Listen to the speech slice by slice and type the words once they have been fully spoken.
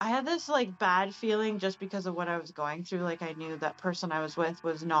had this like bad feeling just because of what I was going through. Like I knew that person I was with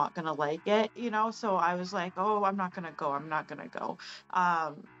was not gonna like it, so I was like, oh, I'm not gonna go. I'm not gonna go.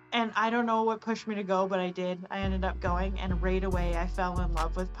 And I don't know what pushed me to go, but I did. I ended up going, and right away I fell in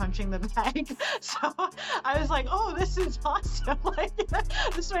love with punching the bag. So I was like, oh, this is awesome. Like,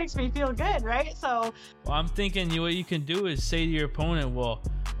 this makes me feel good, right? So well, I'm thinking what you can do is say to your opponent, well,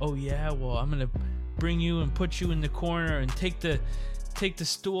 oh yeah, well, I'm going to bring you and put you in the corner and take the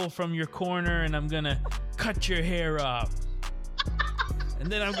stool from your corner, and I'm going to cut your hair off. And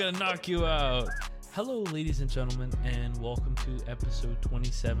then I'm going to knock you out. Hello, ladies and gentlemen, and welcome to episode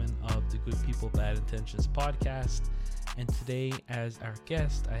 27 of the Good People, Bad Intentions podcast. And today, as our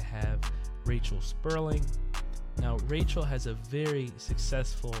guest, I have Rachael Spurling. Now, Rachael has a very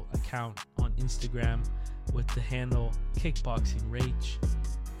successful account on Instagram with the handle Kickboxing Rach.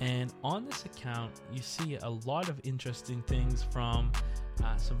 And on this account, you see a lot of interesting things from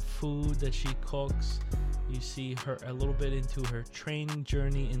some food that she cooks. You see her a little bit into her training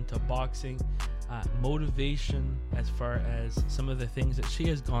journey into boxing, motivation as far as some of the things that she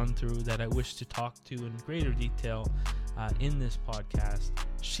has gone through that I wish to talk to in greater detail in this podcast.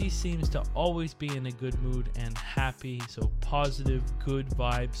 She seems to always be in a good mood and happy, so positive, good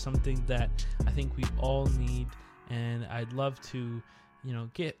vibes, something that I think we all need. And I'd love to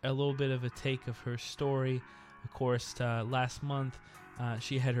get a little bit of a take of her story. Of course, last month,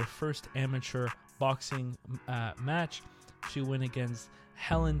 she had her first amateur boxing match. She went against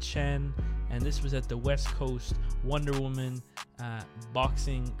Helen Chen, and this was at the West Coast Wonder Woman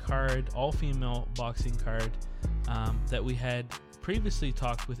boxing card, all-female boxing card that we had previously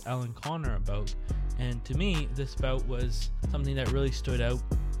talked with Ellen Connor about. And to me, this bout was something that really stood out.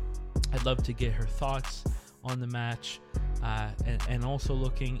 I'd love to get her thoughts on the match, and also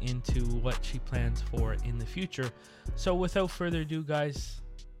looking into what she plans for in the future. So without further ado, guys,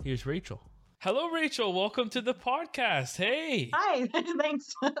 here's Rachael. Hello, Rachael. Welcome to the podcast. Hey. hi,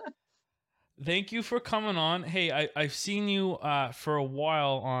 thanks. Thank you for coming on. Hey, I've seen you for a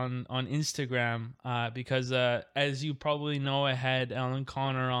while on Instagram because as you probably know, I had Ellen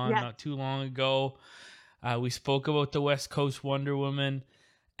Connor on not too long ago. We spoke about the West Coast Wonder Woman.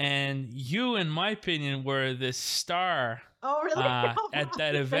 And you, in my opinion, were this star. Oh, really? At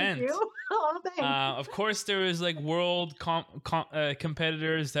that event. Thank you. Oh, thanks. Of course, there was like world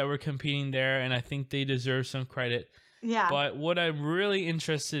competitors that were competing there, and I think they deserve some credit. Yeah. But what I'm really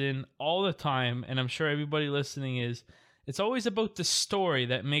interested in all the time, and I'm sure everybody listening is, it's always about the story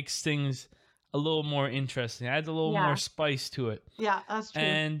that makes things a little more interesting. Adds a little more spice to it. Yeah, that's true.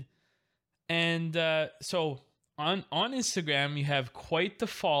 And so. On Instagram, you have quite the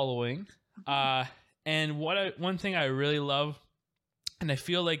following, and one thing I really love, and I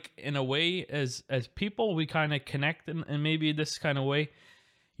feel like in a way as people we kind of connect in maybe this kind of way.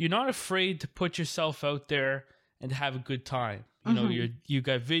 You're not afraid to put yourself out there and have a good time. You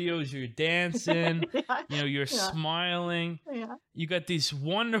got videos, you're dancing, you're smiling. Yeah. You got these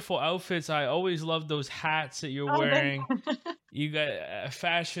wonderful outfits. I always love those hats that you're wearing. You got a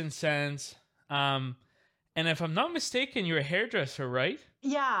fashion sense. And if I'm not mistaken, you're a hairdresser, right?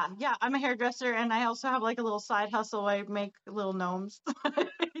 Yeah, I'm a hairdresser, and I also have like a little side hustle. I make little gnomes.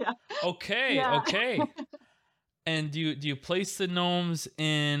 Yeah. Okay. And do you place the gnomes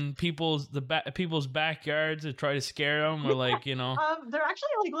in people's backyards to try to scare them, or like they're actually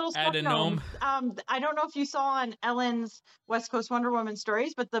like little stuffed add a gnome. I don't know if you saw on Ellen's West Coast Wonder Woman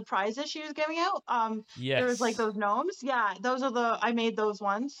stories, but the prizes she was giving out, yes, there was like those gnomes. Yeah, those are I made those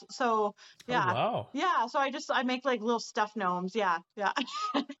ones. So yeah, oh, wow, yeah. So I make like little stuffed gnomes. Yeah.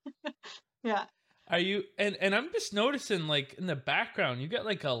 Yeah. Are you and I'm just noticing like in the background you got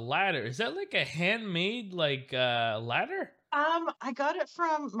like a ladder. Is that like a handmade like ladder? I got it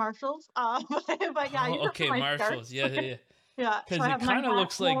from Marshall's. But yeah, okay, Marshall's. Scarf. Yeah. Yeah, because it kind of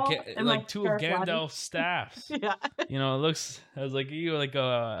looks like two of Gandalf's staffs. Yeah, it looks. I was like, are you like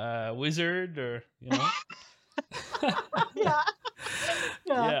a wizard or Yeah.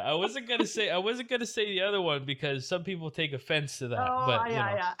 Yeah, I wasn't gonna say the other one because some people take offense to that. Oh, but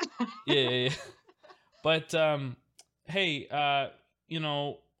yeah. Yeah. But hey, the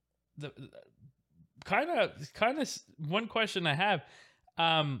kind of one question I have.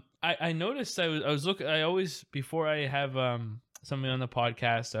 I noticed I was looking. I always, before I have somebody on the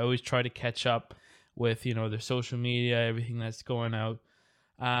podcast, I always try to catch up with their social media, everything that's going out.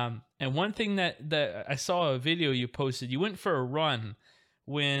 And one thing that I saw a video you posted. You went for a run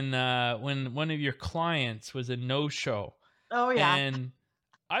when one of your clients was a no-show. Oh yeah. And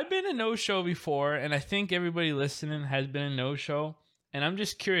I've been a no-show before, and I think everybody listening has been a no-show. And I'm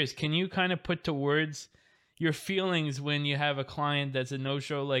just curious, can you kind of put to words, your feelings when you have a client that's a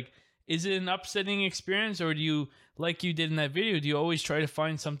no-show? Like, is it an upsetting experience, or do you, like you did in that video, do you always try to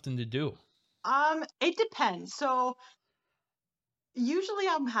find something to do? It depends. So usually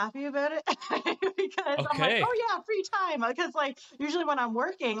I'm happy about it because I'm like, Okay. oh yeah, free time. Because like usually when I'm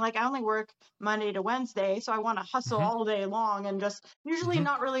working, like I only work Monday to Wednesday, so I want to hustle Hmm. all day long and just usually Hmm.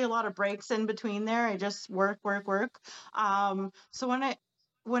 not really a lot of breaks in between there. I just work, work, work. So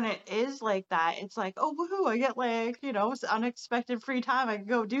when it is like that, it's like, oh woohoo, I get like, unexpected free time. I can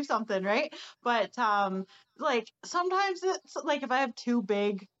go do something, right? But like sometimes it's like if I have two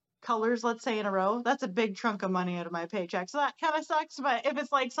big colors, let's say in a row, that's a big chunk of money out of my paycheck. So that kind of sucks. But if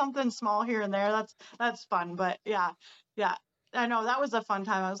it's like something small here and there, that's fun. But yeah, yeah, I know that was a fun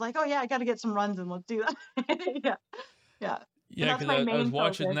time. I was like, oh yeah, I got to get some runs in. Let's do that. Yeah, yeah. And Yeah, that's because my I was main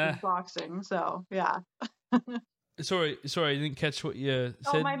watching focus is that. boxing. So yeah. Sorry, I didn't catch what you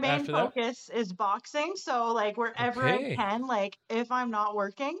Oh, my said main after that. focus is boxing. So like wherever I Okay. can, like if I'm not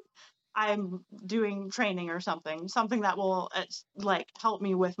working, I'm doing training or something that will like help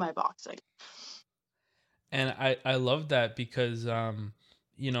me with my boxing. And I love that because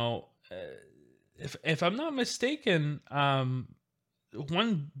you know, if I'm not mistaken,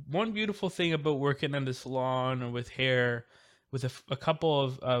 one beautiful thing about working in the salon or with hair, with a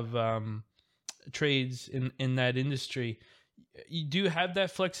couple of trades in that industry, you do have that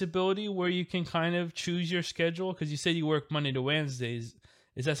flexibility where you can kind of choose your schedule, because you said you work Monday to Wednesdays.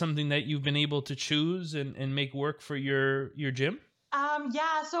 Is that something that you've been able to choose and make work for your gym?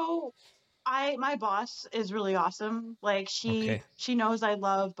 Yeah, so my boss is really awesome. Like Okay. she knows I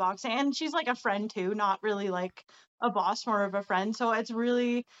love boxing and she's like a friend too, not really like a boss, more of a friend. So it's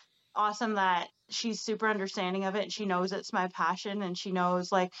really awesome that she's super understanding of it and she knows it's my passion and she knows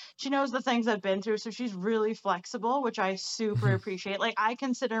the things I've been through. So she's really flexible, which I super Mhm. appreciate. Like I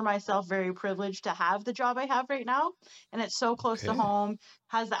consider myself very privileged to have the job I have right now, and it's so close to Okay. home,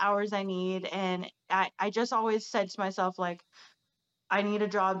 has the hours I need, and I just always said to myself like I need a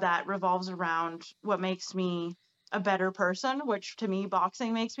job that revolves around what makes me a better person, which to me,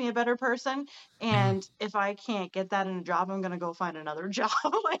 boxing makes me a better person. Mhm. And if I can't get that in a job, I'm going to go find another job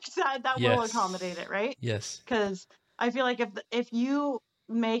like that will accommodate Yes. it, right? Yes. Because I feel like if you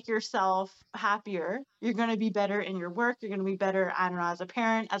make yourself happier, you're going to be better in your work. You're going to be better, I don't know, as a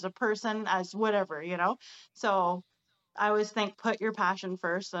parent, as a person, as whatever, you know? So I always think put your passion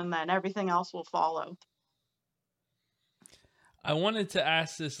first and then everything else will follow. I wanted to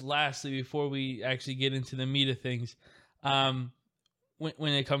ask this lastly before we actually get into the meat of things. Um,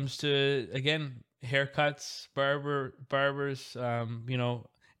 when it comes to, again, haircuts, barbers,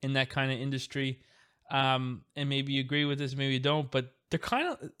 in that kind of industry, and maybe you agree with this, maybe you don't, but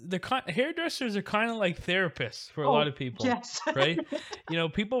hairdressers are kind of like therapists for a lot Oh, of people, yes. right?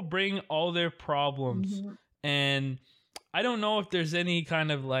 People bring all their problems, Mhm. and I don't know if there's any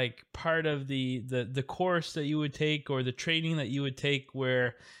kind of like part of the course that you would take or the training that you would take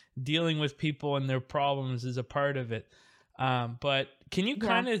where dealing with people and their problems is a part of it. But can you Yeah.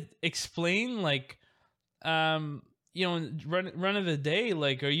 kind of explain, like, run of the day,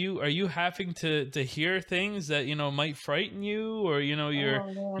 like, are you having to hear things that might frighten you, or you're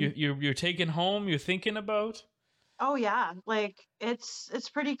Oh man. you're taking home, you're thinking about? Oh yeah. Like it's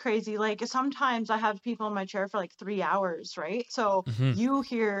pretty crazy. Like sometimes I have people in my chair for like 3 hours, right? So Hmm. you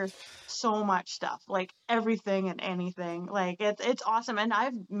hear so much stuff, like everything and anything. Like it's awesome. And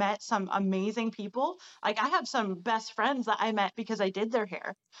I've met some amazing people. Like I have some best friends that I met because I did their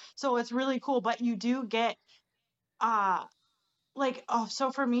hair. So it's really cool. But you do get uh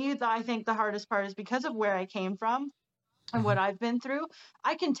so for me, I think the hardest part is because of where I came from and Hmm. what I've been through,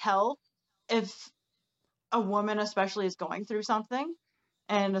 I can tell if a woman especially is going through something,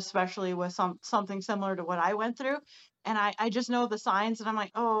 and especially with something similar to what I went through, and I just know the signs and I'm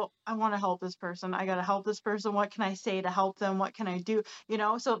like, oh, I want to help this person, I got to help this person, what can I say to help them, what can I do,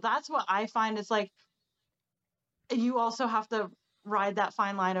 so that's what I find is like you also have to ride that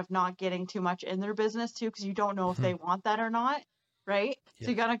fine line of not getting too much in their business too, because you don't know if Hmm. they want that or not, right?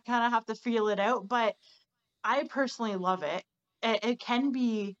 So you Yes. gotta kind of have to feel it out, but I personally love it. It can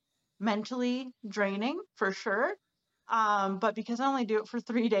be mentally draining for sure. But because I only do it for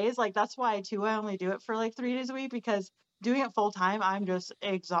 3 days, like that's why too, I only do it for like 3 days a week because doing it full time, I'm just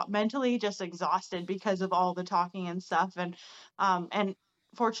mentally just exhausted because of all the talking and stuff. And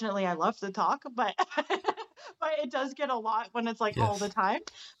fortunately I love to talk, but but it does get a lot when it's like all the Yes. time.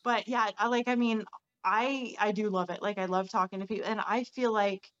 But yeah, I mean, I do love it. Like I love talking to people and I feel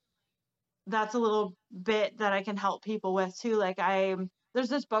like that's a little bit that I can help people with too. Like there's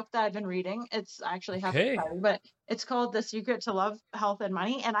this book that I've been reading. It's actually half Okay. exciting, but it's called The Secret to Love, Health, and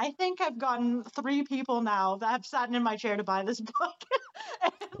Money. And I think I've gotten 3 people now that have sat in my chair to buy this book.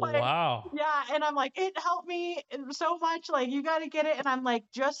 And like, Wow. yeah, and I'm like, it helped me so much. Like, you got to get it. And I'm like,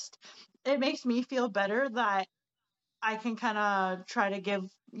 just it makes me feel better that I can kind of try to give,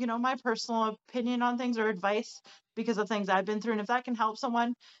 my personal opinion on things or advice because of things I've been through. And if that can help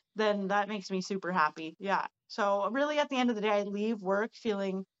someone, then that makes me super happy. Yeah. So really at the end of the day, I leave work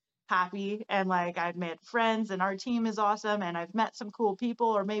feeling happy and like I've made friends and our team is awesome and I've met some cool people,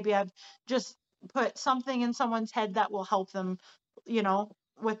 or maybe I've just put something in someone's head that will help them,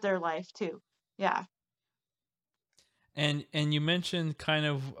 with their life too. Yeah. And you mentioned kind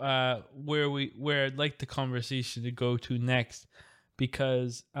of where I'd like the conversation to go to next,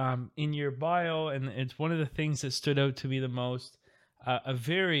 because in your bio, and it's one of the things that stood out to me the most, a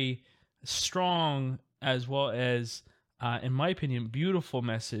very strong, as well as in my opinion beautiful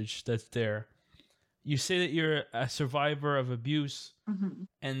message that's there. You say that you're a survivor of abuse, Hmm.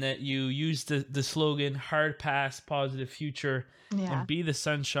 and that you use the slogan hard past, positive future, Yeah. and be the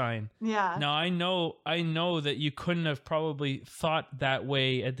sunshine. Yeah. Now I know that you couldn't have probably thought that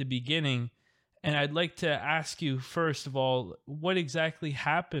way at the beginning, and I'd like to ask you first of all, what exactly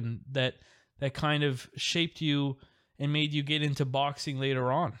happened that kind of shaped you and made you get into boxing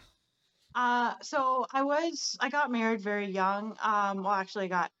later on? So I got married very young. Well, actually, I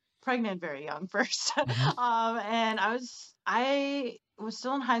got pregnant very young first. Hmm. And I was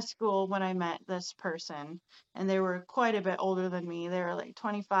still in high school when I met this person, and they were quite a bit older than me. They were like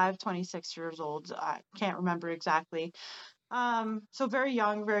 25, 26 years old. I can't remember exactly. So very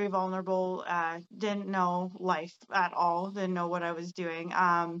young, very vulnerable. Didn't know life at all. Didn't know what I was doing.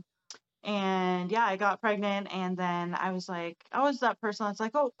 And yeah, I got pregnant, and then I was that person that's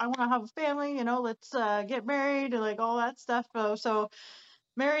like, oh, I want to have a family, let's get married, and like all that stuff. So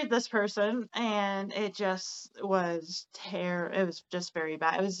married this person, and it just was it was just very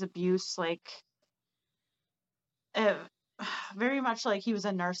bad. It was abuse, like it, very much like he was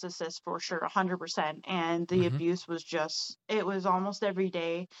a narcissist for sure, 100%. And the Hmm. abuse was it was almost every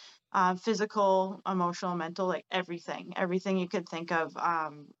day, physical, emotional, mental, like everything you could think of.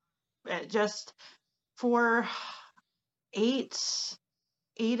 It just for eight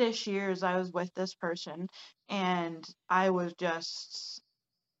 8ish years I was with this person, and I was just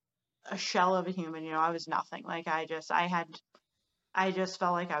a shell of a human. I was nothing. Like I just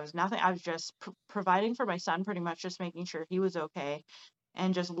felt like I was nothing. I was just providing for my son, pretty much just making sure he was okay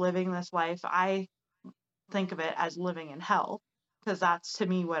and just living this life. I think of it as living in hell because that's to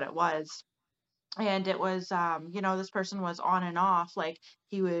me what it was. And it was this person was on and off, like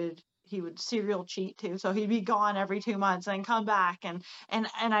he would serial cheat too, so he'd be gone every 2 months and come back, and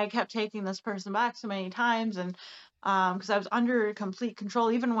I kept taking this person back so many times, and because I was under complete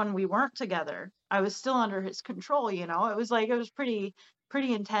control even when we weren't together, I was still under his control. It was pretty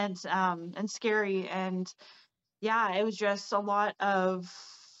intense, and scary, and yeah, it was just a lot of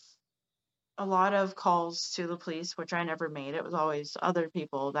calls to the police, which I never made. It was always other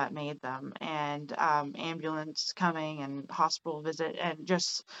people that made them, and ambulance coming and hospital visit, and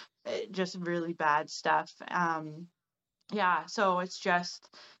just really bad stuff. Yeah, so it's just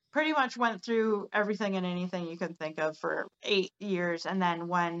pretty much went through everything and anything you can think of for 8 years, and then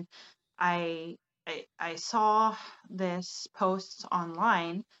when I I saw this post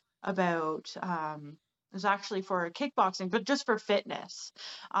online about it was actually for kickboxing, but just for fitness.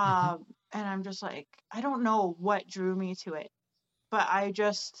 Hmm. And I'm just like, I don't know what drew me to it, but I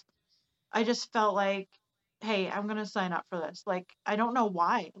just felt like, hey, I'm gonna sign up for this. Like, I don't know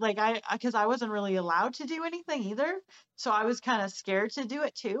why. Like, because I wasn't really allowed to do anything either, so I was kind of scared to do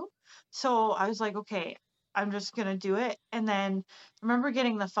it too. So I was like, okay, I'm just gonna do it. And then I remember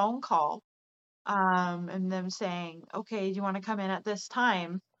getting the phone call, and them saying, okay, do you want to come in at this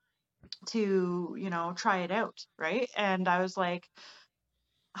time to, try it out, right? And I was like,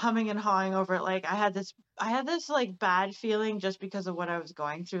 humming and hawing over it. Like I had this like bad feeling just because of what I was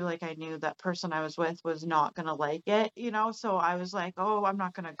going through. Like I knew that person I was with was not gonna like it. So I was like, oh, I'm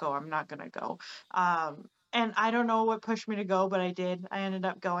not gonna go. I'm not gonna go. And I don't know what pushed me to go, but I did. I ended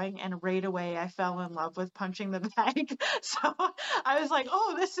up going, and right away I fell in love with punching the bag. So I was like,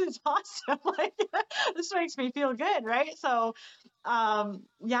 oh, this is awesome. Like this makes me feel good, right? So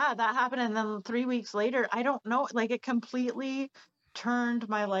yeah, that happened, and then 3 weeks later, I don't know, like it completely turned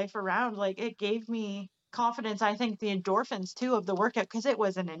my life around. Like it gave me confidence. I think the endorphins too of the workout, because it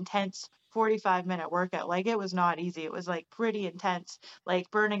was an intense 45-minute workout. Like it was not easy. It was like pretty intense, like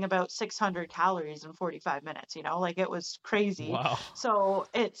burning about 600 calories in 45 minutes, like it was crazy. Wow. So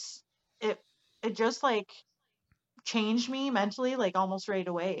it it just like changed me mentally, like almost right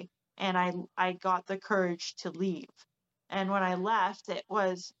away. And I got the courage to leave. And when I left, it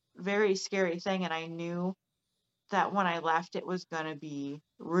was very scary thing. And I knew that when I left, it was going to be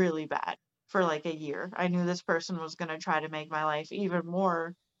really bad for like a year. I knew this person was going to try to make my life even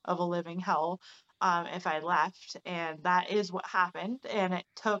more of a living hell if I left. And that is what happened. And it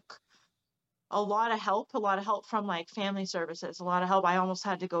took a lot of help from like family services, a lot of help. I almost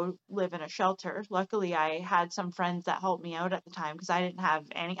had to go live in a shelter. Luckily, I had some friends that helped me out at the time because I didn't have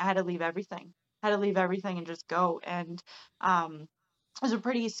any, I had to leave everything. I had to leave everything and just go. And it was a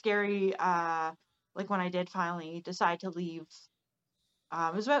pretty scary, like when I did finally decide to leave,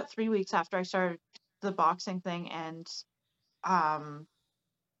 it was about 3 weeks after I started the boxing thing. And um,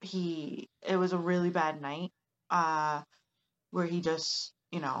 it was a really bad night uh, where he just,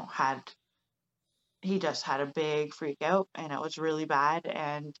 he just had a big freak out and it was really bad.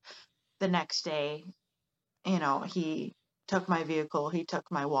 And the next day, he took my vehicle, he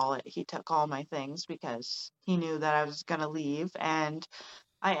took my wallet, he took all my things because he knew that I was going to leave. And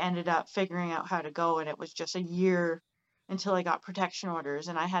I ended up figuring out how to go, and it was just a year until I got protection orders,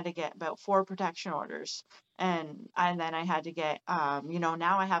 and I had to get about 4 protection orders. And then I had to get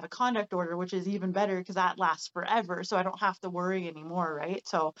now I have a conduct order, which is even better because that lasts forever, so I don't have to worry anymore, right?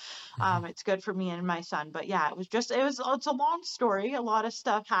 So Hmm. it's good for me and my son. But yeah, it's a long story. A lot of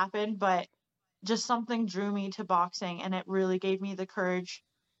stuff happened, but just something drew me to boxing, and it really gave me the courage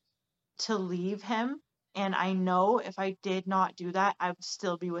to leave him. And I know if I did not do that, I would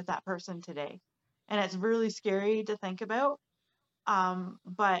still be with that person today. And it's really scary to think about.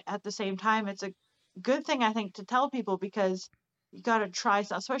 But at the same time, it's a good thing, I think, to tell people because you got to try,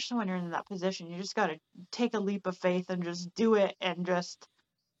 especially when you're in that position. You just got to take a leap of faith and just do it and just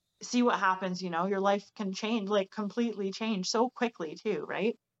see what happens. Your life can change, like completely change so quickly, too,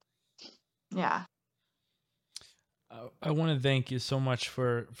 right? Yeah. I want to thank you so much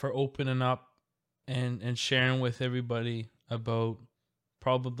for opening up and sharing with everybody about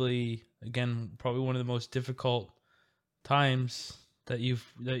probably one of the most difficult times that you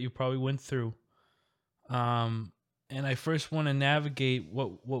probably went through. Um, and I first want to navigate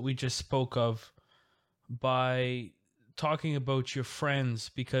what we just spoke of by talking about your friends,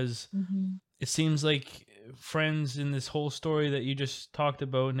 because Hmm. it seems like friends in this whole story that you just talked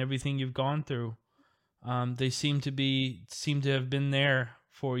about and everything you've gone through, they seem to have been there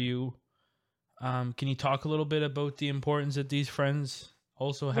for you. Can you talk a little bit about the importance that these friends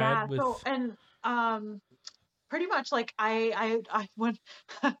also Yeah. had So, with? and pretty much like I when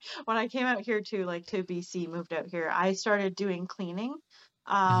when I came out here to BC, moved out here, I started doing cleaning.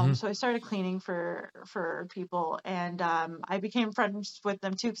 Hmm. So I started cleaning for people, and I became friends with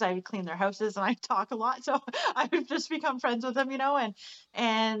them too because I would clean their houses and I talk a lot, so I would just become friends with them,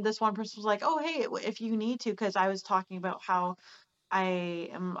 and this one person was like, "Oh, hey, if you need to," because I was talking about how I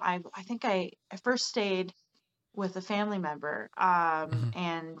think I first stayed with a family member. Hmm.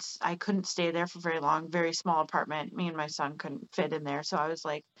 And I couldn't stay there for very long, very small apartment. Me and my son couldn't fit in there. So I was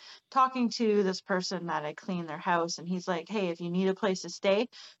like talking to this person that I clean their house, and he's like, "Hey, if you need a place to stay,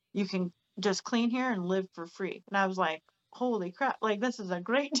 you can just clean here and live for free." And I was like, "Holy crap, like this is a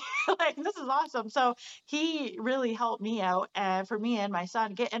great deal. Like this is awesome." So he really helped me out and for me and my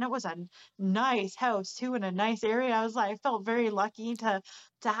son get, and it was a nice house too in a nice area. I was like, I felt very lucky to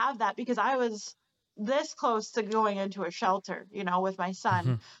have that because I was this close to going into a shelter, with my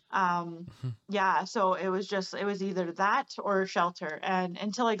son. Hmm. Um, yeah, so it was either that or a shelter, and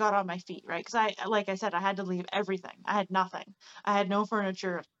until I got on my feet, right? Because like I said, I had to leave everything. I had nothing. I had no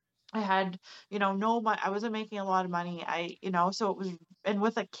furniture. I had, no money. I wasn't making a lot of money. So it was, and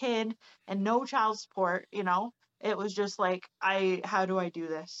with a kid and no child support, it was just like, how do I do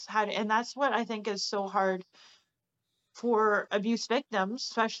this? And that's what I think is so hard for abuse victims,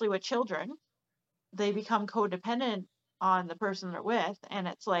 especially with children. They become codependent on the person they're with, and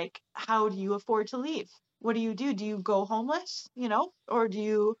it's like, how do you afford to leave? What do you go homeless, or do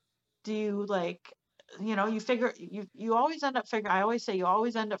you like, you always end up figuring, I always say you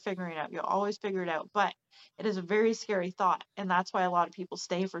always end up figuring it out, you'll always figure it out, but it is a very scary thought, and that's why a lot of people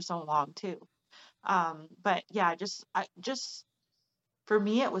stay for so long too. But yeah, just for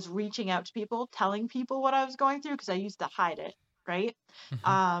me, it was reaching out to people, telling people what I was going through because I used to hide it, right?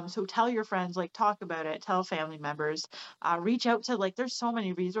 Hmm. So tell your friends, like talk about it, tell family members, reach out to, like, there's so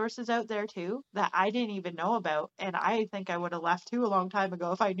many resources out there too that I didn't even know about. And I think I would have left too a long time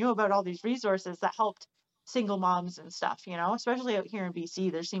ago if I knew about all these resources that helped single moms and stuff, especially out here in BC,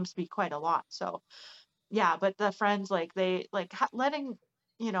 there seems to be quite a lot. So yeah, but the friends, like they like letting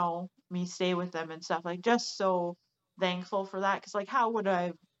me stay with them and stuff, like just so thankful for that because like how would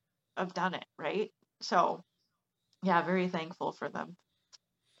I have done it, right? So yeah, very thankful for them.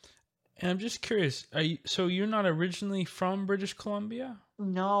 And I'm just curious, so you're not originally from British Columbia?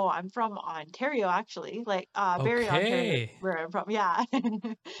 No, I'm from Ontario actually, like Barrie, Ontario, Okay. where I'm from. Yeah.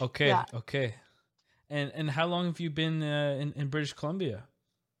 Yeah. Okay. And how long have you been in British Columbia?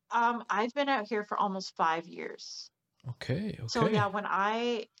 I've been out here for almost 5 years. So yeah,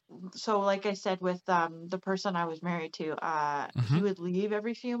 Okay. so like I said with the person I was married to, he Mhm. would leave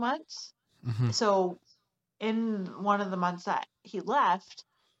every few months. Mhm. So in one of the months that he left,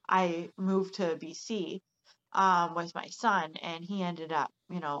 I moved to BC with my son, and he ended up,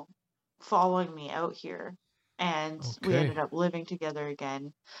 following me out here, and we Okay. ended up living together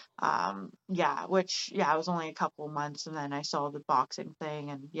again. Yeah, which yeah, it was only a couple months, and then I saw the boxing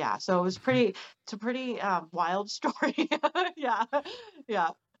thing, and yeah, so Mhm. it's a pretty wild story. Yeah, yeah.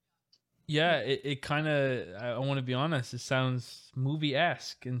 Yeah, it kind of, I want to be honest, it sounds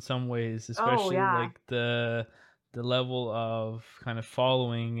movie-esque in some ways, Oh especially yeah. like the level of kind of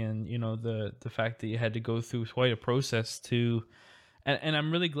following, and the fact that you had to go through quite a process to, and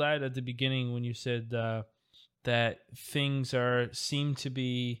I'm really glad at the beginning when you said that things seem to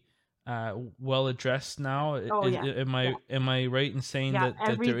be well addressed now. Oh yeah. Yeah. Am I right in saying Yeah.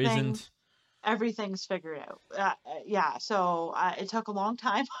 that there isn't? Everything's figured out. Yeah, so it took a long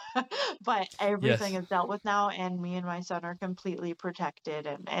time, but everything Yes, is dealt with now, and me and my son are completely protected,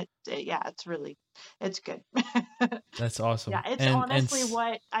 and yeah, it's good. that's Yeah, awesome. it's And honestly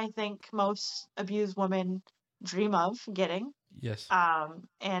what I think most abused women dream of getting, yes.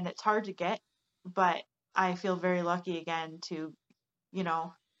 and it's hard to get, but I feel very lucky again to, you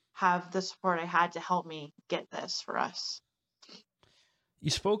know, have the support I had to help me get this for us. You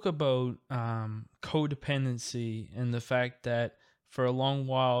spoke about codependency and the fact that for a long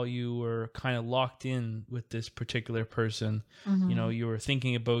while you were kind of locked in with this particular person. Hmm. You were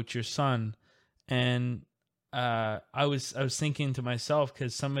thinking about your son, and I was thinking to myself,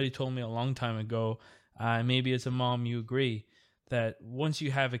 because somebody told me a long time ago, maybe as a mom you agree, that once you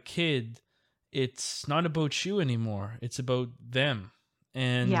have a kid, it's not about you anymore. It's about them.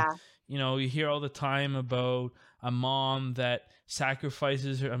 And Yeah. you hear all the time about a mom that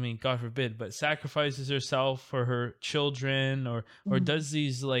sacrifices her, I mean, God forbid, but sacrifices herself for her children, or Mhm. does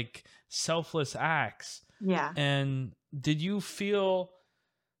these like selfless acts. Yeah. And did you feel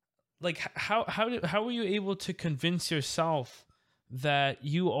like, how were you able to convince yourself that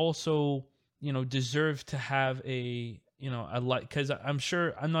you also deserve to have a like, because I'm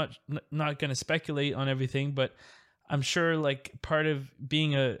sure, I'm not going to speculate on everything, but I'm sure like part of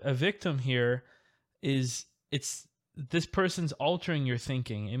being a victim here is, it's this person's altering your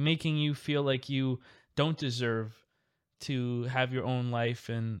thinking and making you feel like you don't deserve to have your own life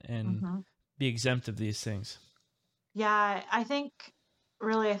and Hmm. be exempt of these things. Yeah, I think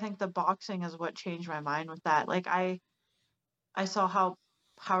the boxing is what changed my mind with that. Like I saw how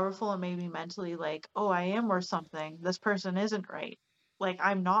powerful it made me mentally, like, oh, I am worth something. This person isn't right. Like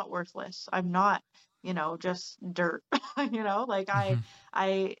I'm not worthless. I'm not, just dirt. Like Mhm.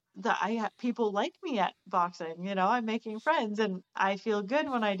 people like me at boxing, I'm making friends and I feel good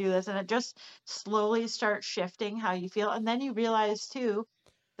when I do this, and it just slowly starts shifting how you feel. And then you realize too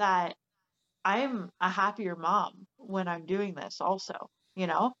that I'm a happier mom when I'm doing this also, you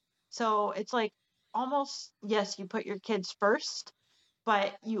know? So it's like almost, yes, you put your kids first,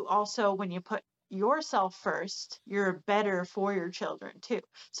 but you also, when you put yourself first, you're better for your children too.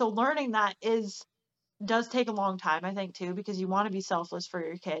 So learning that does take a long time, I think, too, because you want to be selfless for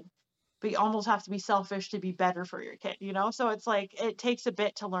your kid, but you almost have to be selfish to be better for your kid, you know? So it's like it takes a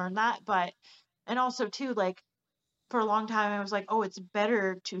bit to learn that, but and also too, like for a long time, I was like, oh, it's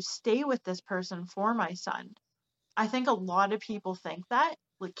better to stay with this person for my son. I think a lot of people think that,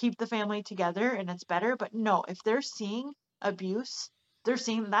 like, keep the family together and it's better. But no, if they're seeing abuse, they're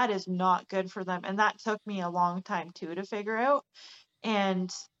seeing that is not good for them. And that took me a long time too to figure out.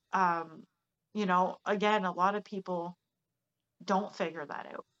 And, um, again, a lot of people don't figure that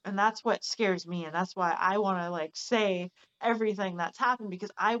out. And that's what scares me. And that's why I want to like say everything that's happened,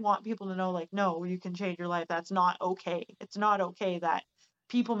 because I want people to know, like, no, you can change your life. That's not okay. It's not okay that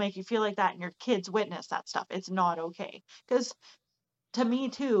people make you feel like that and your kids witness that stuff. It's not okay. Because to me,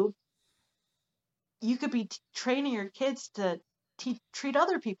 too, you could be training your kids to treat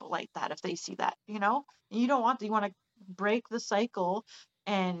other people like that if they see that, And you don't want you want to break the cycle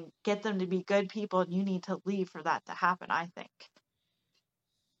and get them to be good people. And you need to leave for that to happen, I think.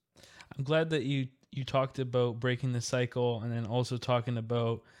 I'm glad that you talked about breaking the cycle, and then also talking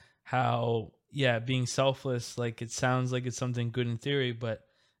about how, yeah, being selfless, like it sounds like it's something good in theory, but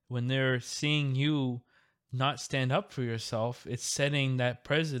when they're seeing you not stand up for yourself, it's setting that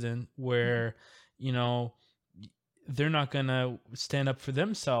precedent where, you know they're not gonna stand up for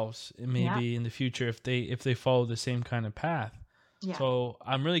themselves Yeah. maybe in the future if they follow the same kind of path. Yeah. So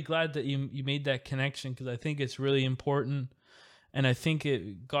I'm really glad that you made that connection, because I think it's really important. And I think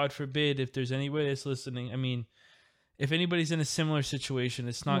it, God forbid, if there's anybody that's listening, I mean, if anybody's in a similar situation,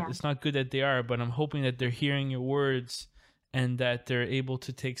 Yeah. it's not good that they are, but I'm hoping that they're hearing your words and that they're able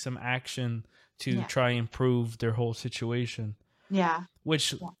to take some action to Yeah. try and improve their whole situation. Yeah.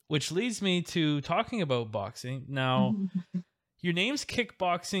 Which Yeah. which leads me to talking about boxing. Now, your name's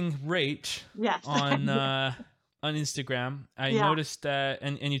Kickboxing Rach Yes. on Instagram. I Yeah. noticed that,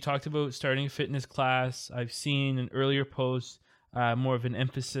 and you talked about starting a fitness class. I've seen an earlier post, more of an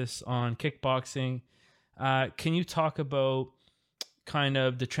emphasis on kickboxing. Can you talk about kind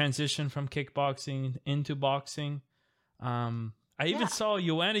of the transition from kickboxing into boxing? I even Yeah. saw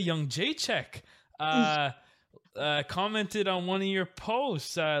Joanna Young Jacek commented on one of your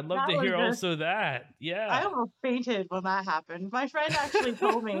posts. I'd love That to was hear just, also that. I Yeah. almost fainted when that happened. My friend actually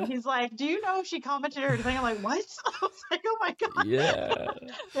told me, he's like, "Do you know she commented her thing?" I'm like, "What?" I was like, "Oh my God." Yeah.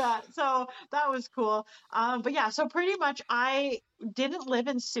 Yeah, so that was cool. But yeah, so pretty much I didn't live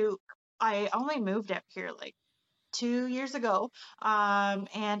in Souk. I only moved up here like 2 years ago.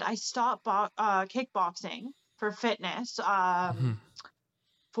 And I stopped kickboxing for fitness. Mhm.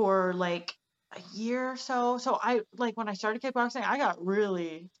 For like a year or so. So I like when I started kickboxing, I got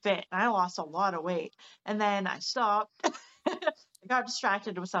really fit and I lost a lot of weight. And then I stopped. I got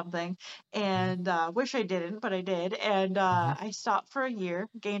distracted with something and wish I didn't, but I did. And Mhm. I stopped for a year,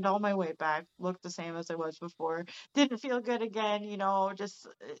 gained all my weight back, looked the same as I was before, didn't feel good again, just,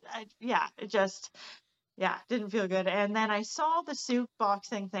 it just, yeah, didn't feel good. And then I saw the soup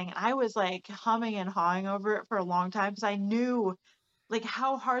boxing thing and I was like humming and hawing over it for a long time because I knew like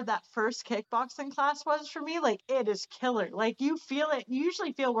how hard that first kickboxing class was for me. Like it is killer. Like you feel it. You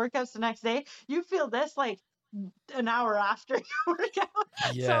usually feel workouts the next day. You feel this like an hour after you work out.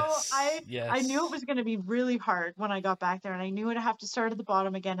 So Yes. I knew it Yes. was going to be really hard when I got back there, and I knew I'd have to start at the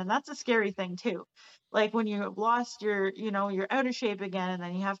bottom again. And that's a scary thing too. Like when you lost you're out of shape again, and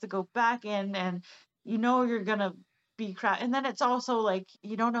then you have to go back in, and you're gonna be crap. And then it's also like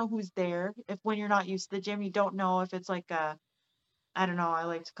you don't know who's there. If when you're not used to the gym, you don't know if it's like a I don't know, I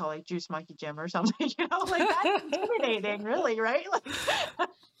like to call it Juice Monkey Gym or something, like that's intimidating, really, right? Like,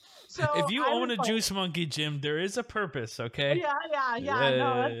 so If you I own was a like, Juice Monkey gym, there is a purpose, okay? yeah, yeah, Yeah, yeah,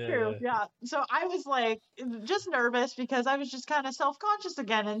 no, yeah, that's yeah, true. yeah. Yeah. So I was like just nervous because I was just kind of self-conscious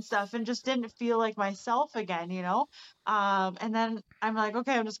again and stuff and just didn't feel like myself again. And then I'm like,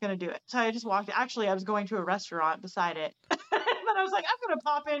 okay, I'm just gonna do it. So I just walked. Actually, I was going to a restaurant beside it. And then I was like, I'm gonna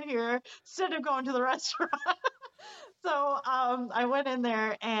pop in here instead of going to the restaurant. So I went in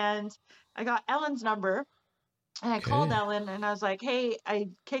there and I got Ellen's number and I called Okay. Ellen and I was like, hey, I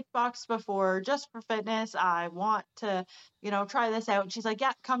kickboxed before just for fitness. I want to, try this out. And she's like,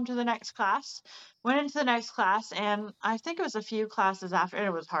 yeah, come to the next class. Went into the next class and I think it was a few classes after, and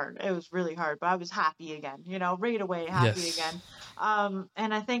it was hard. It was really hard, but I was happy again, right away, happy Yes. again.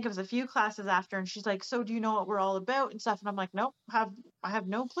 And I think it was a few classes after, and she's like, so do you know what we're all about and stuff? And I'm like, nope, I have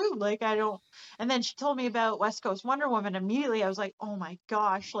no clue. Like, I don't. And then she told me about West Coast Wonder Woman. Immediately, I was like, oh my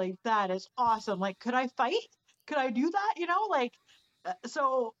gosh, like that is awesome. Like, could I fight? Could I do that? Like,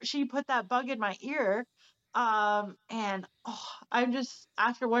 so she put that bug in my ear. And I'm just,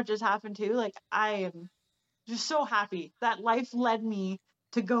 after what just happened too, like, I am just so happy that life led me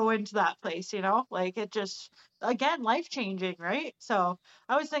to go into that place. Like, it just, again, life changing, right? So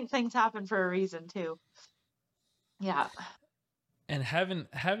I always think things happen for a reason too. Yeah. And having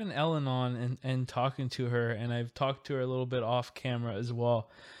Ellen on and talking to her, and I've talked to her a little bit off camera as well.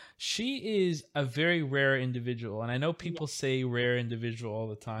 She is a very rare individual, and I know Yeah. people say rare individual all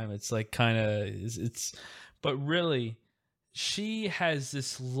the time. It's like kind of it's, but really, she has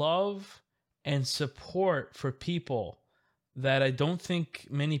this love and support for people that I don't think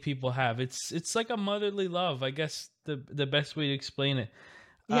many people have. It's like a motherly love, I guess the best way to explain it.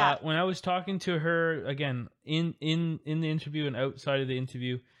 Yeah. When I was talking to her again in the interview and outside of the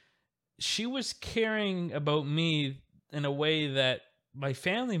interview, she was caring about me in a way that my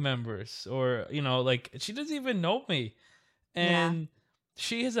family members, or like, she doesn't even know me, Yeah. and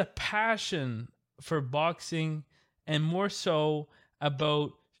she has a passion for boxing, and more so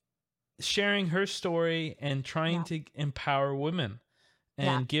about sharing her story and trying Yeah. to empower women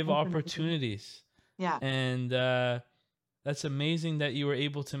Yeah. and give That's amazing. opportunities. Yeah. And that's amazing that you were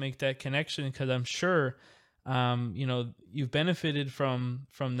able to make that connection, because I'm sure you've benefited from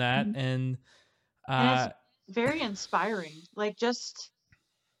that. Mhm. And And it's uh very inspiring. Like, just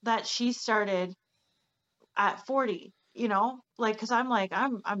that she started at 40, like, because I'm like,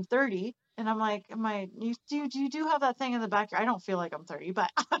 I'm 30. And I'm like, you do have that thing in the back. I don't feel like I'm 30,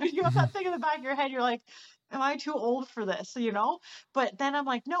 but you have that thing in the back of your head. You're like, am I too old for this? But then I'm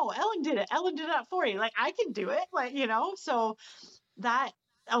like, no, Ellen did it. Ellen did it at 40. Like, I can do it. Like, so that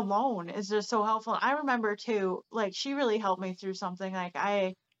alone is just so helpful. I remember too, like, she really helped me through something. Like,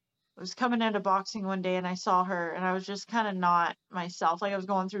 I was coming into boxing one day and I saw her and I was just kind of not myself. Like, I was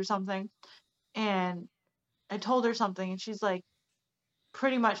going through something and I told her something and she's like,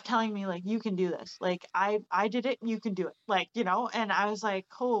 pretty much telling me like, you can do this. Like, I did it, you can do it. Like, and I was like,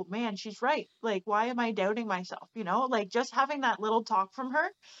 oh man, she's right. Like, why am I doubting myself? Like, just having that little talk from her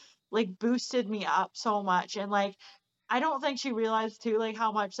like boosted me up so much. And like, I don't think she realized too, like,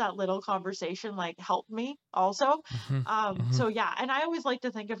 how much that little conversation like helped me also. So yeah, and I always like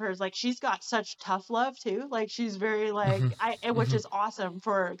to think of her as like, she's got such tough love too. Like, she's very like, which is awesome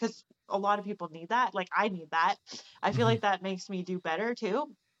because a lot of people need that. Like, I need that. I feel like that makes me do better too.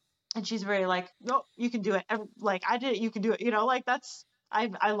 And she's very like, no, you can do it. Like, I did it, you can do it. Like, that's,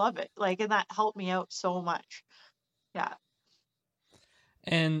 I love it. Like, and that helped me out so much. Yeah.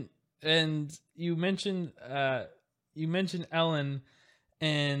 And you mentioned Ellen,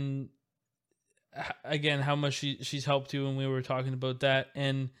 and again how much she's helped you, and we were talking about that.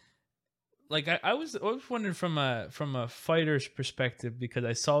 And like I was wondering from a fighter's perspective, because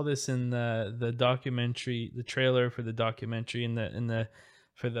I saw this in the documentary, the trailer for the documentary,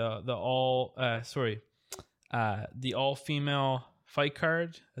 for the all female fight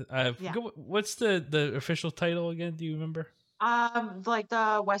card. What's the official title again? Do you remember? Like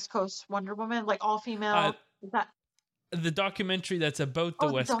the West Coast Wonder Woman, like all female. Is that the documentary that's about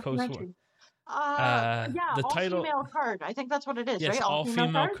the West Coast War? Yeah, the all title, female card. I think that's what it is, yes, right? all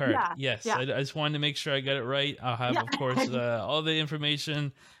female card. Yeah. Yes, Yeah. I just wanted to make sure I got it right. I'll have, of course, all the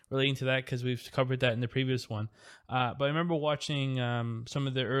information relating to that because we've covered that in the previous one. But I remember watching some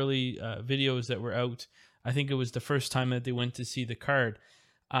of the early videos that were out. I think it was the first time that they went to see the card,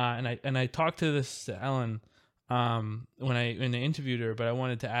 and I talked to this to Ellen when I interviewed her. But I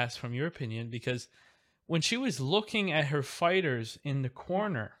wanted to ask from your opinion, because when she was looking at her fighters in the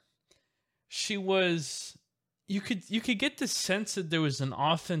corner, she was, you could get the sense that there was an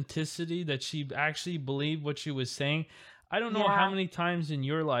authenticity, that she actually believed what she was saying. I don't know how many times in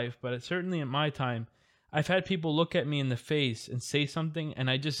your life, but certainly in my time, I've had people look at me in the face and say something, and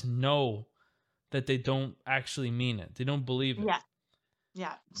I just know that they don't actually mean it. They don't believe it.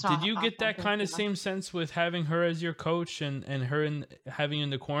 Yeah. Did you get that kind of same sense with having her as your coach and her having you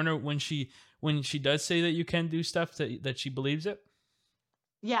in the corner when she does say that you can do stuff, that she believes it?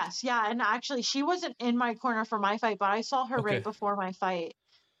 Yes, yeah, and actually she wasn't in my corner for my fight, but I saw her right before my fight,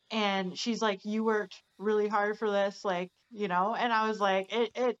 and she's like, you worked really hard for this, like, and I was like,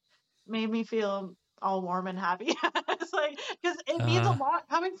 it made me feel all warm and happy. It's like, because it means a lot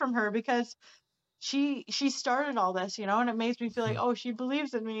coming from her, because she started all this, and it makes me feel like, oh, she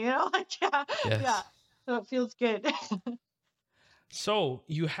believes in me, like, yeah, so it feels good. So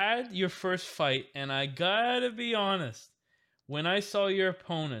you had your first fight, and I gotta be honest, when I saw your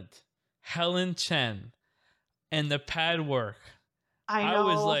opponent, Helen Chen, and the pad work, I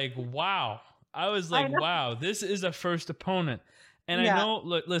was like, wow. Wow, this is a first opponent. And I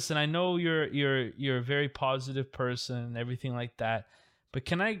know, listen, I know you're a very positive person and everything like that. But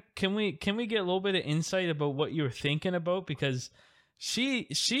can we get a little bit of insight about what you're thinking about? Because she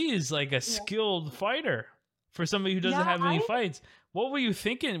is like a skilled fighter for somebody who doesn't have any fights. What were you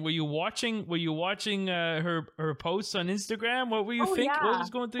thinking? Were you watching her posts on Instagram? What were you thinking? What was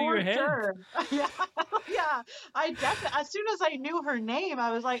going through your head? Sure. Yeah. I definitely, as soon as I knew her name,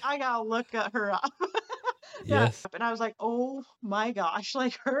 I was like, I gotta look at her up. Yes. And I was like, oh my gosh,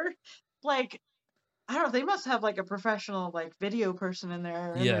 like her, like, I don't know, they must have like a professional like video person in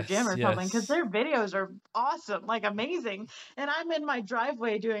their gym or something, because their videos are awesome, like amazing. And I'm in my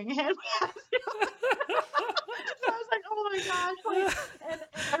driveway doing hand I was like, oh my gosh. Like, and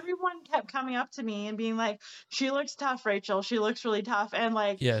everyone kept coming up to me and being like, she looks tough, Rachel. She looks really tough. And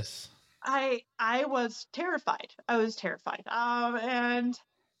like, yes, I was terrified. But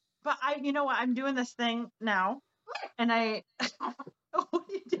you know what? I'm doing this thing now, and what are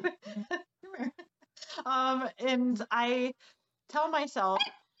you doing? Come here. And I tell myself,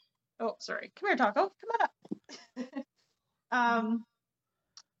 oh, sorry. Come here, Taco. Come on up.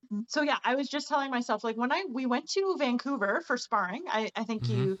 So yeah, I was just telling myself, like, when we went to Vancouver for sparring, I think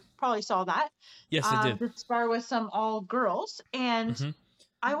you probably saw that. Yes, I did. To spar with some all girls, and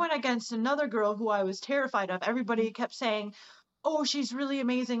I went against another girl who I was terrified of. Everybody kept saying, oh, she's really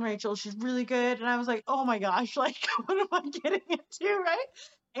amazing, Rachel. She's really good. And I was like, oh my gosh, like, what am I getting into, right?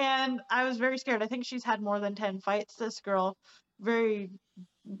 And I was very scared. I think she's had more than 10 fights, this girl. Very,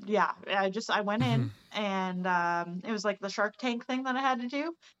 yeah, I went in and it was like the Shark Tank thing that I had to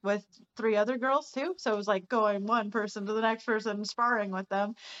do with 3 other girls too. So it was like going one person to the next person, sparring with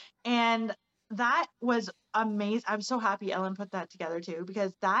them. And that was amazing. I'm so happy Ellen put that together too,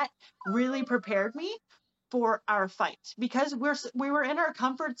 because that really prepared me for our fight, because we were in our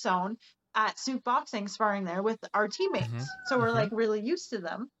comfort zone at Suit Boxing sparring there with our teammates. So we're like really used to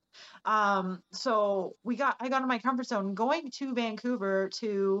them. So I got in my comfort zone going to Vancouver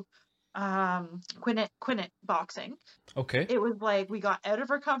to Quinnet boxing. Okay. It was like we got out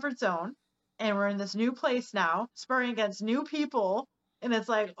of our comfort zone and we're in this new place now, sparring against new people. And it's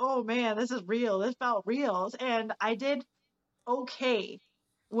like, oh man, this is real. This felt real. And I did okay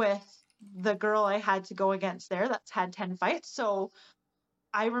with the girl I had to go against there that's had 10 fights. So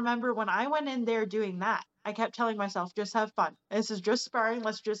I remember when I went in there doing that, I kept telling myself, just have fun. This is just sparring.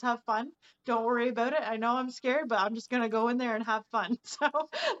 Let's just have fun. Don't worry about it. I know I'm scared, but I'm just going to go in there and have fun. So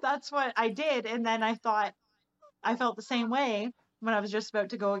that's what I did. And then I felt the same way when I was just about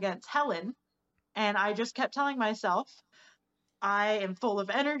to go against Helen. And I just kept telling myself, I am full of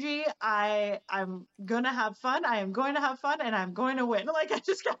energy. I'm going to have fun. I am going to have fun and I'm going to win. Like I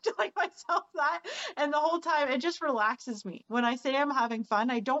just kept telling myself that. And the whole time it just relaxes me. When I say I'm having fun,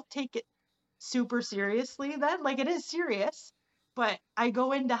 I don't take it super seriously then. Like it is serious, but I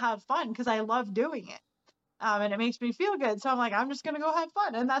go in to have fun because I love doing it. And it makes me feel good. So I'm like, I'm just going to go have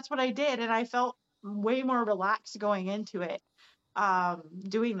fun. And that's what I did. And I felt way more relaxed going into it,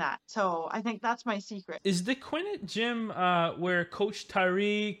 doing that. So I think that's my secret. Is the Quinnet gym where Coach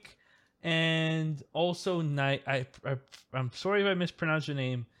Tariq and also I'm sorry if I mispronounced your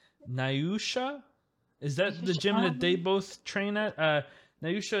name, Nayusha? Is that the gym that they both train at?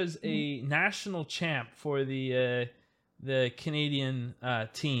 Nayusha is a national champ for the Canadian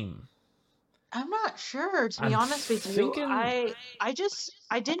team. I'm not sure, to be honest with you. I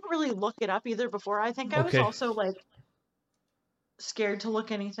didn't really look it up either before. I think I was also like scared to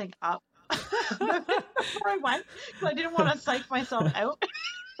look anything up before I went, because I didn't want to psych myself out.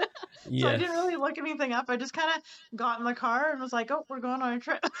 So I didn't really look anything up. I just kind of got in the car and was like, oh, we're going on a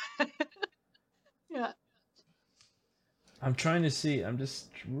trip. Yeah. I'm trying to see. I'm just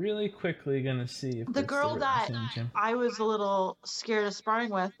really quickly going to see if the girl that I was a little scared of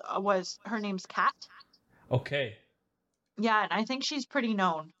sparring with her name's Kat. Okay. Yeah, and I think she's pretty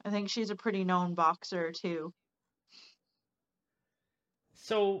known. I think she's a pretty known boxer too.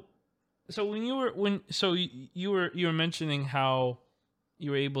 So when you were mentioning how you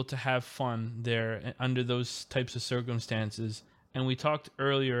were able to have fun there under those types of circumstances, and we talked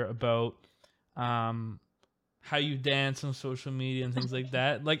earlier about how you dance on social media and things like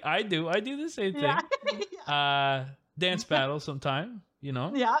that. Like I do the same thing. Yeah. Dance battle sometime, you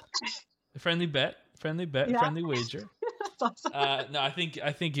know. Yeah. Friendly bet, yeah. Friendly wager. That's awesome. No, I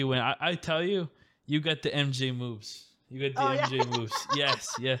think you win. I tell you, you got the MJ moves. You got the MJ moves.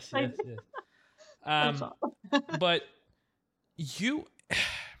 Yes. Awesome. But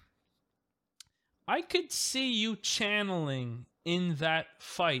I could see you channeling in that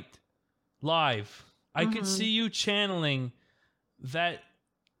fight live. I could see you channeling that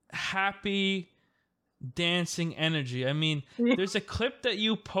happy dancing energy. I mean, there's a clip that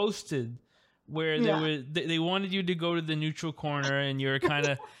you posted where they wanted you to go to the neutral corner and you're kind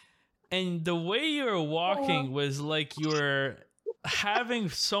of and the way you were walking was like you were having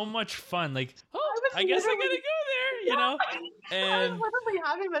so much fun. Like, I guess I gotta go there, you know? And I was literally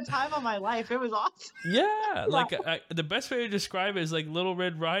having the time of my life. It was awesome. Yeah, like the best way to describe it is like Little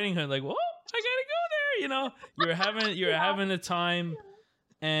Red Riding Hood. Like, whoa, I gotta go there. You know, you're having a time,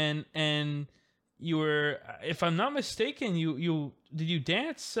 and you were, if I'm not mistaken, you did you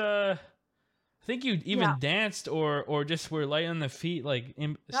dance? I think you even danced or just were light on the feet, like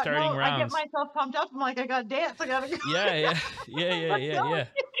starting rounds. I get myself pumped up. I'm like, I gotta dance. I gotta go.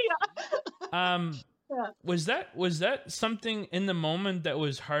 Yeah. Was that something in the moment that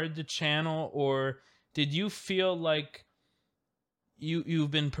was hard to channel, or did you feel like you've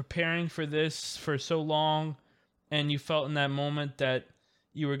been preparing for this for so long and you felt in that moment that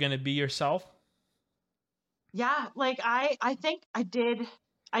you were going to be yourself? Yeah, like I think I did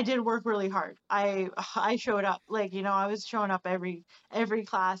work really hard. I showed up, like, you know, I was showing up every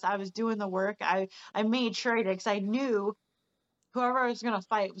class. I was doing the work. I made sure I did, because I knew whoever I was going to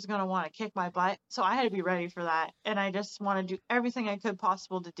fight was going to want to kick my butt. So I had to be ready for that. And I just want to do everything I could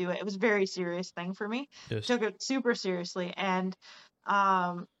possible to do it. It was a very serious thing for me. Yes. Took it super seriously. And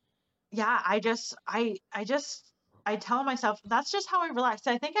I tell myself that's just how I relax.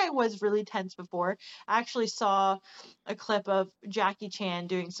 I think I was really tense before. I actually saw a clip of Jackie Chan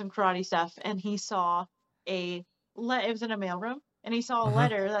doing some karate stuff, and he saw it was in a mailroom, and he saw a Uh-huh.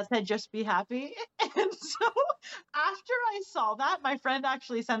 letter that said just be happy. And so after I saw that, my friend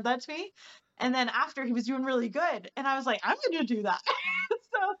actually sent that to me. And then after, he was doing really good, and I was like, I'm going to do that.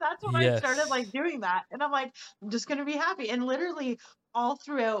 So that's when I started Yes. like doing that. And I'm like, I'm just going to be happy. And literally all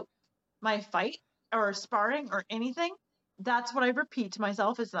throughout my fight or sparring or anything, that's what I repeat to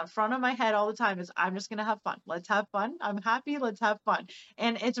myself, is in the front of my head all the time, is I'm just gonna have fun. Let's have fun. I'm happy, let's have fun.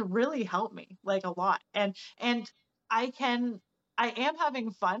 And it's really helped me like a lot. And I am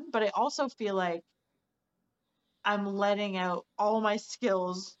having fun, but I also feel like I'm letting out all my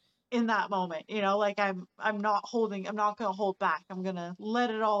skills in that moment. Like I'm not gonna hold back. I'm gonna let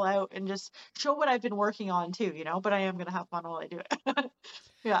it all out and just show what I've been working on too, but I am gonna have fun while I do it.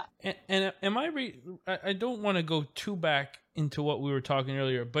 Yeah. And am I don't want to go too back into what we were talking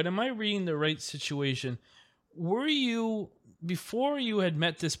earlier, but am I reading the right situation? Were you, before you had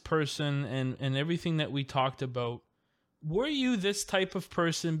met this person and everything that we talked about, were you this type of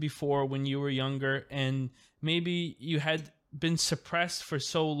person before when you were younger, and maybe you had been suppressed for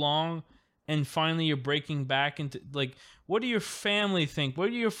so long and finally you're breaking back into, like, what do your family think? What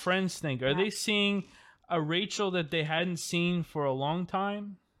do your friends think? Are Yeah. they seeing a Rachel that they hadn't seen for a long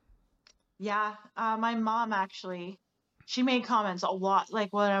time? Yeah, my mom actually, she made comments a lot,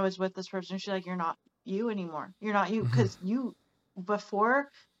 like when I was with this person. She's like, "You're not you anymore. You're not you, Mhm. because before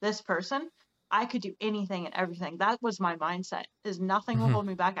this person, I could do anything and everything. That was my mindset. Is nothing will Mhm. hold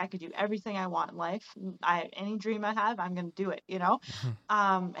me back. I could do everything I want in life. Any dream I have, I'm gonna do it. Mhm.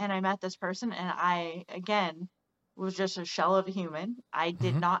 And I met this person, and I again was just a shell of a human. I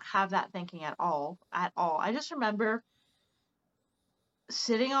did Mhm. not have that thinking at all, at all. I just remember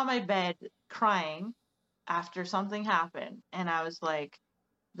sitting on my bed crying after something happened, and I was like,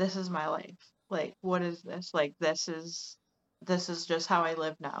 this is my life. Like, what is this? Like, this is just how I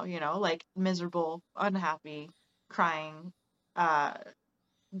live now, like miserable, unhappy, crying, uh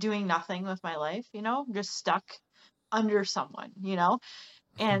doing nothing with my life, just stuck under someone. Mhm.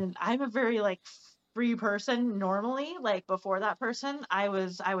 And I'm a very like free person normally. Like before that person, I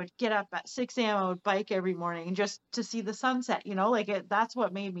would get up at 6 a.m. I would bike every morning just to see the sunset, like that's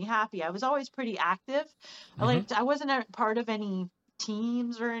what made me happy. I was always pretty active. Mhm. I wasn't a part of any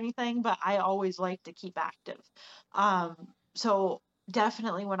teams or anything, but I always liked to keep active. Um, so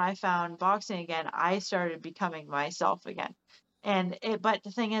definitely when I found boxing again, I started becoming myself again. But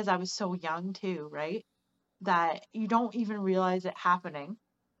the thing is, I was so young too, right? That you don't even realize it happening,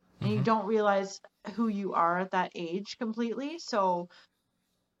 and you Mhm. don't realize who you are at that age completely. So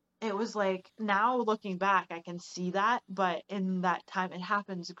it was like, now looking back, I can see that, but in that time, it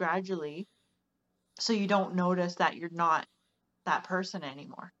happens gradually. So you don't notice that you're not that person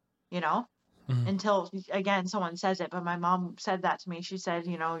anymore, you know, Mhm. until again someone says it. But my mom said that to me. She said,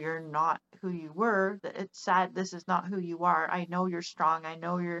 you're not who you were. It's sad. This is not who you are. I know you're strong. I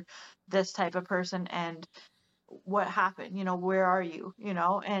know you're this type of person. And what happened? Where are you?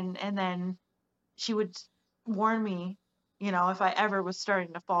 And then she would warn me, if I ever was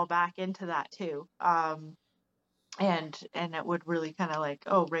starting to fall back into that too. And it would really kind of like,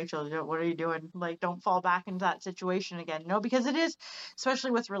 oh, Rachel, what are you doing? Like, don't fall back into that situation again, because it is,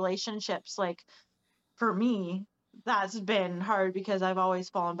 especially with relationships, like for me, that's been hard because I've always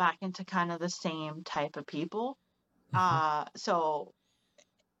fallen back into kind of the same type of people. Mhm. So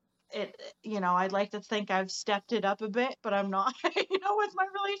I'd like to think I've stepped it up a bit, but I'm not. With my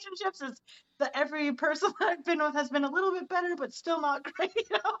relationships, is that every person that I've been with has been a little bit better, but still not great.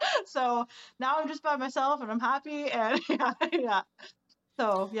 So now I'm just by myself and I'm happy, and yeah, yeah.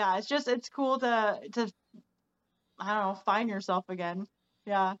 So yeah, it's cool to I don't know, find yourself again.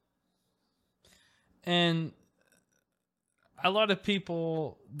 Yeah. And a lot of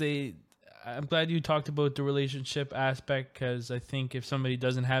people, I'm glad you talked about the relationship aspect, because I think if somebody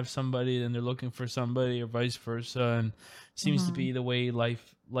doesn't have somebody, then they're looking for somebody, or vice versa, and seems to Hmm. be the way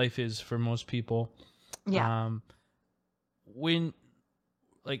life is for most people. Yeah. um when,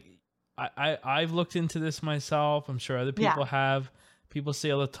 like, I've looked into this myself. I'm sure other Yeah. people have. People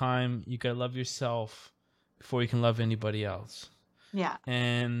say all the time, you gotta love yourself before you can love anybody else. Yeah.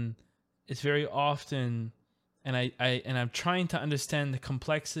 And it's very often, and I'm trying to understand the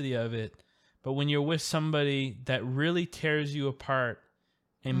complexity of it, but when you're with somebody that really tears you apart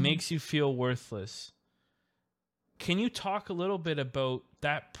and Hmm. makes you feel worthless, can you talk a little bit about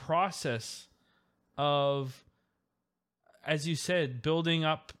that process of, as you said, building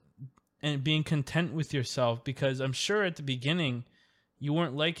up and being content with yourself? Because I'm sure at the beginning you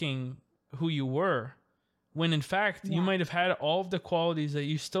weren't liking who you were, when in fact you Yeah. might have had all of the qualities that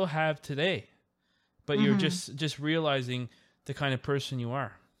you still have today, but you're Hmm. just realizing the kind of person you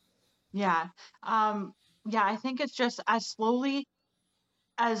are. Yeah. Um, yeah, I think it's just, I slowly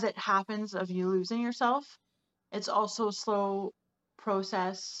as it happens of you losing yourself, it's also a slow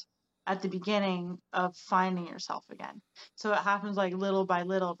process at the beginning of finding yourself again. So it happens like little by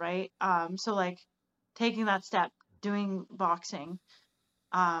little, right? So like taking that step, doing boxing,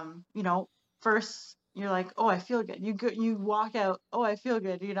 you know, first you're like, oh, I feel good. You walk out, oh, I feel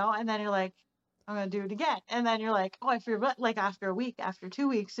good, you know, and then you're like, I'm gonna do it again, and then you're like, oh, I feel good. Like after a week, after 2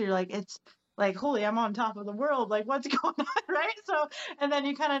 weeks, you're like, it's like, holy, I'm on top of the world. Like, what's going on, right? So, and then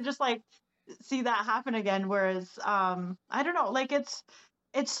you kind of just like see that happen again. Whereas, I don't know, like it's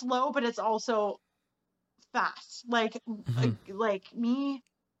slow, but it's also fast. Mm-hmm. Like me,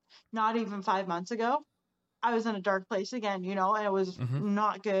 not even 5 months ago. I was in a dark place again, you know, and it was Mm-hmm.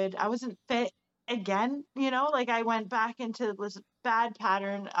 not good. I wasn't fit again, you know, like I went back into this bad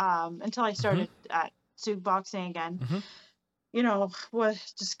pattern until I Mm-hmm. started at Sug boxing again. Mm-hmm. You know, was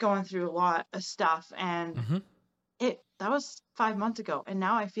just going through a lot of stuff, and Mm-hmm. that was 5 months ago, and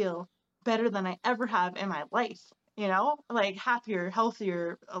now I feel better than I ever have in my life. You know, like happier,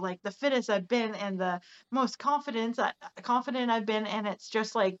 healthier, like the fittest I've been, and the most confident I've been, and it's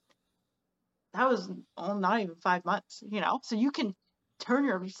just like that was not even 5 months, you know? So you can turn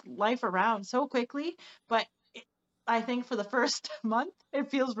your life around so quickly, but I think for the first month, it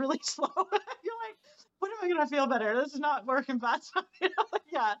feels really slow. You're like, when am I gonna feel better? This is not working fast enough, you know?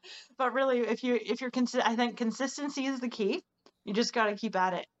 Yeah. But really, if you're I think consistency is the key. You just got to keep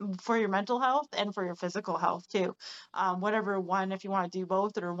at it for your mental health and for your physical health too. Whatever one, if you want to do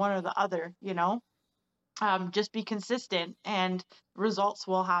both or one or the other, you know, just be consistent and results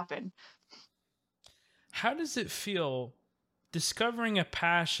will happen. How does it feel discovering a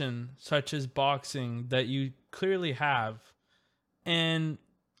passion such as boxing that you clearly have, and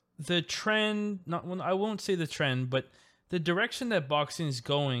the trend, not, well, I won't say the trend, but the direction that boxing is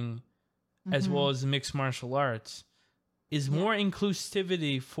going, as Hmm. well as mixed martial arts, is Yeah. more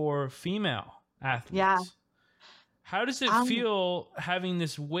inclusivity for female Yeah. athletes? How does it Um, feel having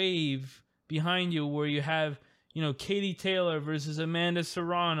this wave behind you where you have, Katie Taylor versus Amanda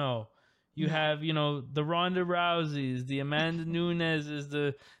Serrano? You yeah. have, the Ronda Rouseys, the Amanda Nunes's,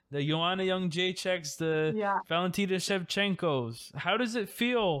 the Joanna Young Jaceks, the Yeah. Valentina Shevchenkos. How does it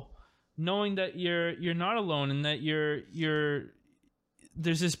feel knowing that you're not alone and that you're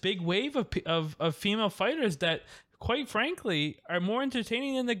there's this big wave of female fighters that, quite frankly, are more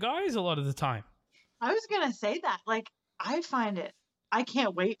entertaining than the guys a lot of the time? I was gonna say that. Like, I find it. I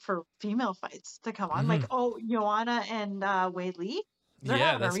can't wait for female fights to come on. Mm-hmm. Like, oh, Joanna and Wei Li, they're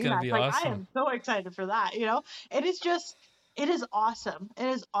Yeah, having a that's gonna rematch. be Like, I awesome. am so excited for that. You know, it is just, it is awesome. It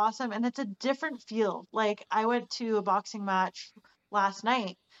is awesome, and it's a different feel. Like, I went to a boxing match last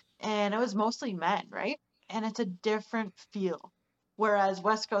night, and it was mostly men, right? And it's a different feel. Whereas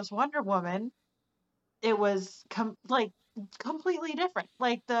West Coast Wonder Woman, it was like completely different.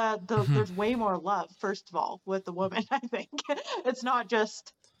 Like Hmm. there's way more love, first of all, with the woman. I think it's not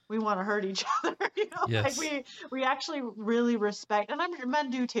just we want to hurt each other, you know. Like Yes. we actually really respect, and I'm sure men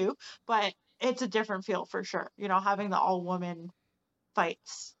do too, but it's a different feel for sure. You know, having the all woman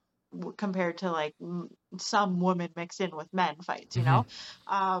fights compared to like some women mixed in with men fights. You Hmm. know,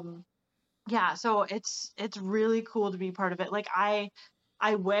 um, yeah. So it's really cool to be part of it. Like I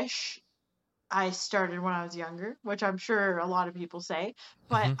wish I started when I was younger, which I'm sure a lot of people say,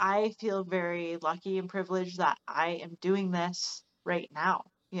 but Hmm. I feel very lucky and privileged that I am doing this right now,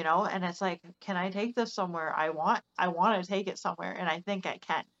 you know, and it's like, can I take this somewhere I want to take it somewhere, and I think I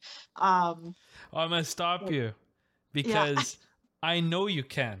can. Um, I'm gonna stop like, you yeah. because I know you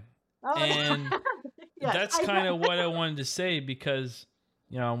can, Oh, and yes, that's I kind of know. what I wanted to say because,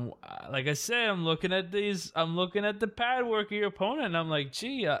 like I said, I'm looking at the pad work of your opponent, and I'm like,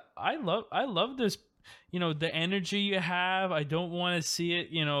 gee, I love this, the energy you have. I don't want to see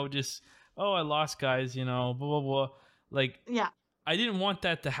it, just, oh, I lost, guys, blah blah blah. Like, Yeah, I didn't want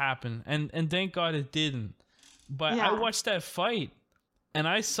that to happen, and thank God it didn't. But I yeah, watched that fight, and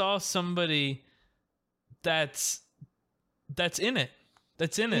I saw somebody that's that's in it.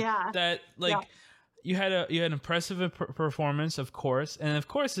 That's in it. yeah, That, yeah, like, you had an impressive performance, of course, and of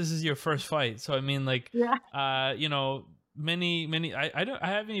course this is your first fight. So I mean, like, yeah, many I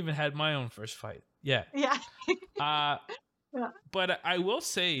haven't even had my own first fight yet. yeah, Uh, yeah, but I will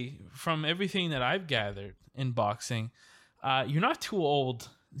say, from everything that I've gathered in boxing, you're not too old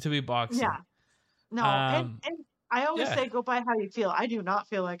to be yeah. boxing. No, Um, and I always yeah. say go by how you feel. I do not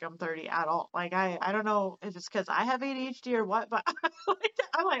feel like I'm 30 at all. Like I don't know if it's because I have ADHD or what, but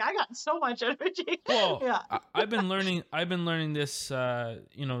I'm like I got so much energy. Well, Yeah, I've been learning. I've been learning this.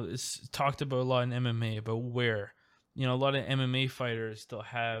 It's talked about a lot in MMA, but where, a lot of MMA fighters still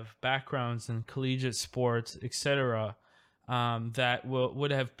have backgrounds in collegiate sports, etc. that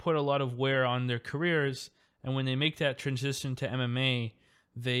would have put a lot of wear on their careers. And when they make that transition to MMA,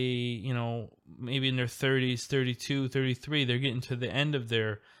 they, you know, maybe in their 30s, 32, 33, they're getting to the end of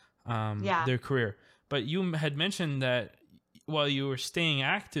their career. But you had mentioned that while you were staying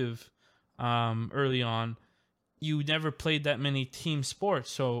active early on, you never played that many team sports.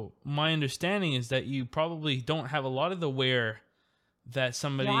 So my understanding is that you probably don't have a lot of the wear that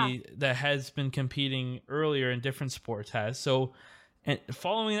somebody that has been competing earlier in different sports has. So, and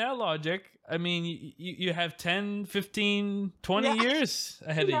following that logic, I mean, you have 10, 15, 20 years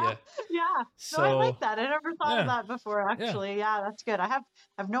ahead of you. Yeah. So, no, I like that. I never thought of that before, actually. Yeah, that's good. I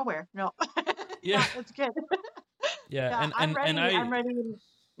have nowhere. No. Yeah. It's good. Yeah. I'm ready. I'm ready.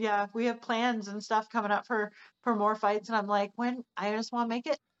 Yeah, we have plans and stuff coming up for more fights. And I'm like, when I just want to make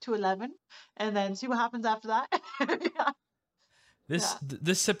it to 11 and then see what happens after that.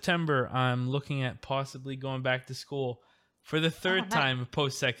 This September, I'm looking at possibly going back to school for the third time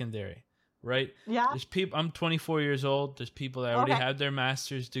post-secondary, right? Yeah. There's people. I'm 24 years old. There's people that already have their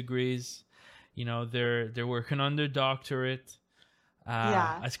master's degrees. You know, they're working on their doctorate.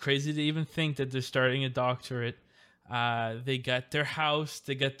 It's crazy to even think that they're starting a doctorate. They got their house.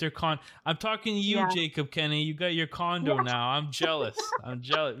 They got their I'm talking to you, Jacob Kenny. You got your condo now. I'm jealous. I'm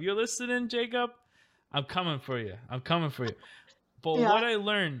jealous. You're listening, Jacob? I'm coming for you. But what I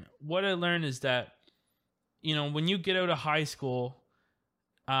learned is that, you know, when you get out of high school,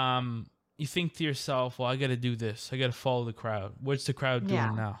 you think to yourself, well, I got to do this. I got to follow the crowd. What's the crowd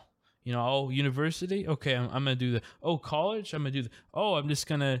doing now? You know, oh, university? Okay, I'm going to do that. Oh, college? I'm going to do that. Oh, I'm just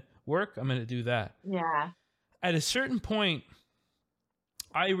going to work? I'm going to do that. Yeah. At a certain point,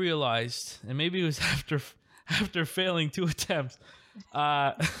 I realized, and maybe it was after failing 2 attempts,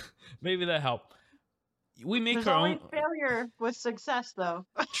 maybe that helped. We make There's our always own failure with success, though.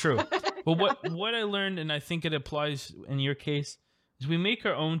 True. But what I learned, and I think it applies in your case, is we make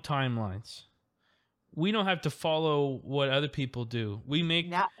our own timelines. We don't have to follow what other people do. We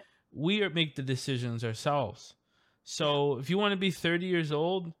make the decisions ourselves. So if you want to be 30 years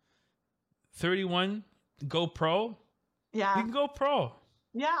old, 31, go pro. Yeah. You can go pro.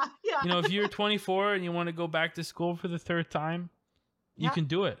 Yeah. You know, if you're 24 and you want to go back to school for the third time, you can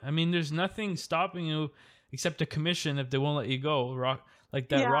do it. I mean, there's nothing stopping you except a commission if they won't let you go, like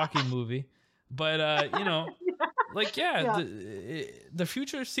that Rocky movie. But, you know, the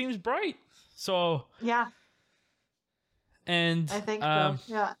future seems bright. So, and I think so.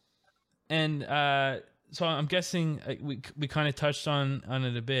 Yeah. And so I'm guessing we kind of touched on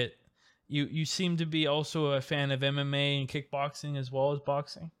it a bit. You seem to be also a fan of MMA and kickboxing as well as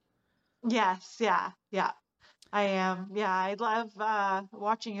boxing. Yes. Yeah. I am. Yeah, I love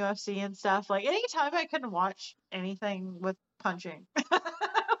watching UFC and stuff. Like anytime I can watch anything with punching,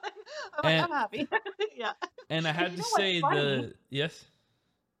 I'm happy. Yeah. And I had to say yes.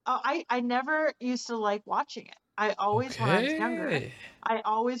 Oh, I never used to like watching it. I always, when I was younger, I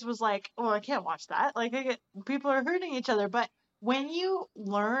always was like, oh, I can't watch that. Like people are hurting each other. But when you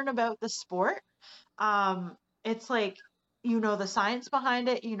learn about the sport, it's like, you know, the science behind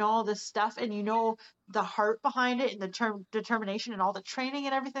it, you know, all this stuff, and you know, the heart behind it and the determination and all the training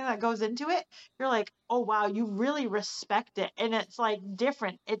and everything that goes into it. You're like, oh, wow, you really respect it. And it's like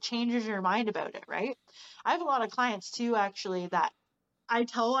different. It changes your mind about it. Right. I have a lot of clients too, actually, that I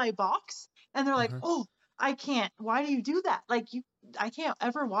tell I box and they're like, oh, I can't. Why do you do that? Like I can't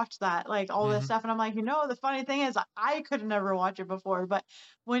ever watch that, like all this stuff. And I'm like, you know, the funny thing is I could never watch it before, but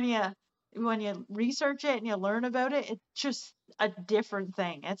when you research it and you learn about it, it's just a different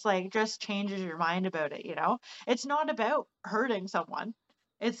thing. It's like just changes your mind about it, you know? It's not about hurting someone.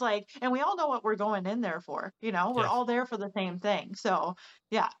 It's like, and we all know what we're going in there for, you know? We're all there for the same thing. So,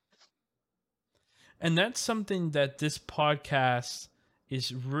 yeah. And that's something that this podcast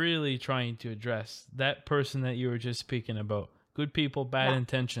is really trying to address. That person that you were just speaking about. Good people, bad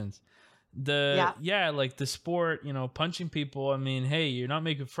intentions. Like the sport, you know, punching people. I mean, hey, you're not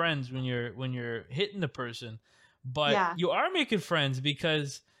making friends when you're hitting the person, but you are making friends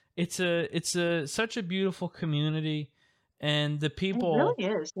because it's such a beautiful community, and the people. It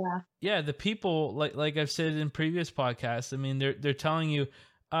really is, the people, like I've said in previous podcasts. I mean, they're telling you,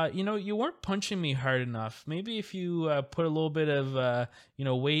 you know, you weren't punching me hard enough. Maybe if you put a little bit of, you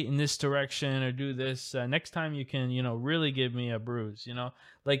know, weight in this direction or do this, next time you can, you know, really give me a bruise, you know?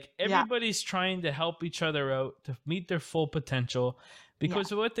 Like everybody's trying to help each other out to meet their full potential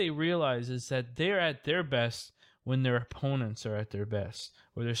because what they realize is that they're at their best when their opponents are at their best,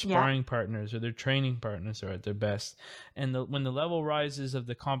 or their sparring partners or their training partners are at their best. And when the level rises of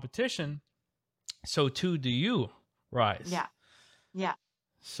the competition, so too do you rise. Yeah.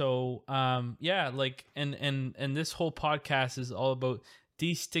 So yeah, like and this whole podcast is all about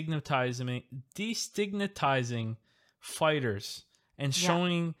destigmatizing fighters and Yeah.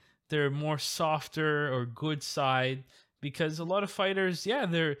 showing their more softer or good side, because a lot of fighters, yeah,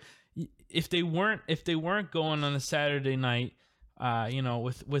 they're if they weren't going on a Saturday night,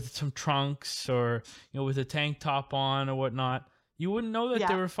 with some trunks, or with a tank top on or whatnot, you wouldn't know that they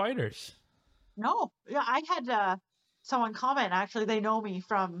Yeah. were fighters. No. Yeah, I had someone comment, actually, they know me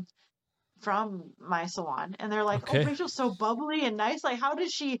from my salon, and they're like, "Oh, Okay. Rachel's so bubbly and nice. Like, how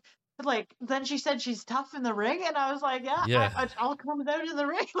does she?" Like, then she said she's tough in the ring, and I was like, "Yeah, Yeah. it all comes out in the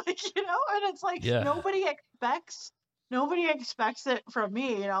ring." Like, and it's like Yeah. nobody expects it from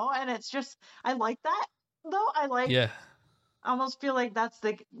me, and it's just, I like that though. Yeah. I almost feel like that's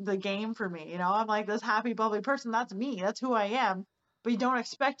the game for me. I'm like this happy, bubbly person. That's me. That's who I am. But you don't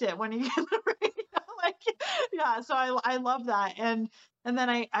expect it when you get in the ring. Like, yeah. So I love that. And then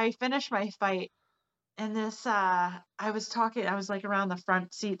I finished my fight, and this I was like around the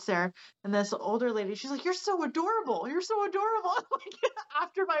front seats there, and this older lady, she's like, "You're so adorable. You're so adorable." Like,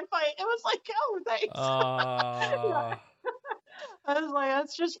 after my fight, it was like, "Oh, thanks." Uh, I was like,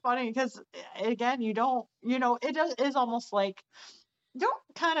 that's just funny because, again, you don't, is almost like you don't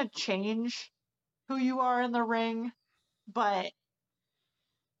kind of change who you are in the ring, but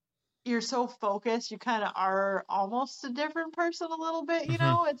you're so focused, you kind of are almost a different person a little bit,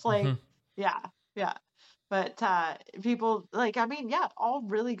 mhm, It's like, mhm. yeah, yeah. But people, like, I mean, yeah, all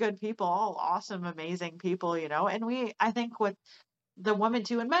really good people, all awesome, amazing people, and I think with the women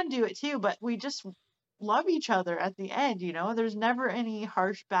too, and men do it too, but we just love each other at the end, there's never any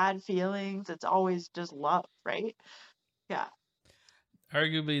harsh, bad feelings. It's always just love, right? Yeah.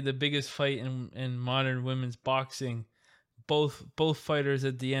 Arguably the biggest fight in modern women's boxing. Both fighters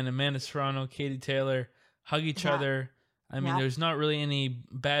at the end, Amanda Serrano, Katie Taylor, hug each Yeah. other. I mean, Yeah. there's not really any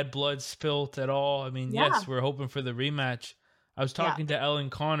bad blood spilt at all. I mean, Yeah. yes, we're hoping for the rematch. I was Yeah. talking to Ellen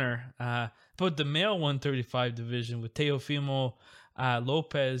Connor about the male 135 division with Teofimo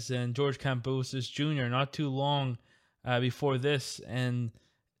Lopez and George Kambosos Jr. not too long before this, and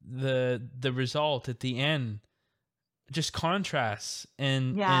the result at the end just contrasts.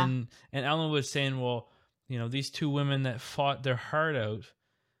 and Yeah. and and Ellen was saying, well, these two women that fought their heart out,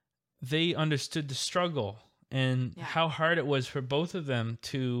 they understood the struggle and Yeah. how hard it was for both of them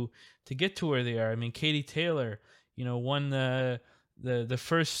to get to where they are. I mean, Katie Taylor, won the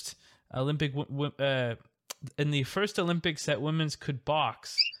first Olympic in the first Olympics that women's could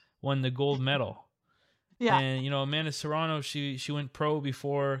box, won the gold medal. Yeah. And Amanda Serrano, she went pro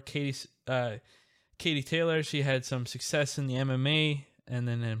before Katie Taylor. She had some success in the MMA and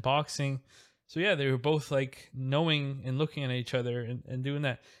then in boxing. So yeah, they were both like knowing and looking at each other and doing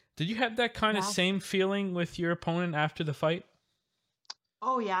that. Did you have that kind of Yeah. same feeling with your opponent after the fight?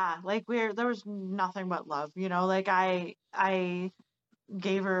 Oh yeah. Like, there was nothing but love, like I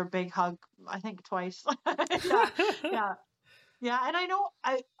gave her a big hug, I think twice. Yeah. Yeah. Yeah. And I know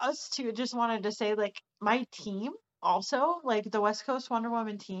us too, just wanted to say, like, my team also, like the West Coast Wonder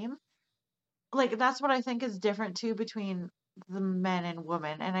Woman team, like, that's what I think is different too between the men and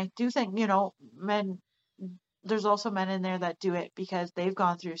women. And I do think, men, there's also men in there that do it because they've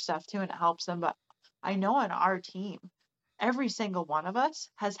gone through stuff too and it helps them. But I know on our team, every single one of us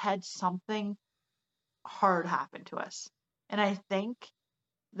has had something hard happen to us. And I think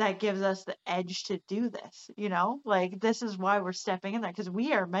that gives us the edge to do this, like, this is why we're stepping in there, because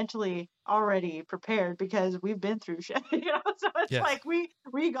we are mentally already prepared because we've been through shit, so it's Yes. like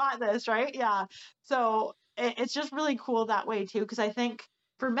we got this, right? Yeah. So it's just really cool that way too, because I think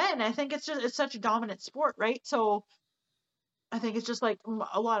for men, I think it's such a dominant sport, right? So I think it's just like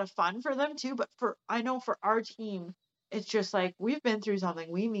a lot of fun for them too. But I know for our team, it's just like, we've been through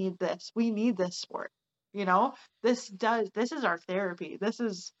something. We need this. We need this sport. You know, this is our therapy. This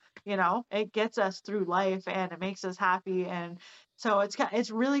is, it gets us through life and it makes us happy. And so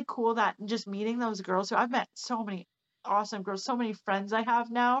it's really cool that just meeting those girls who I've met, so many awesome girls, so many friends I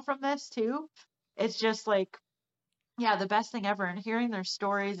have now from this too. It's just like, yeah, the best thing ever. And hearing their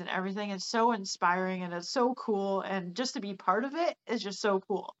stories and everything is so inspiring and it's so cool. And just to be part of it is just so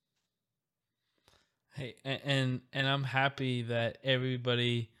cool. Hey, and I'm happy that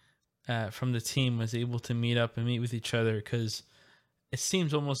everybody from the team was able to meet up and meet with each other, because it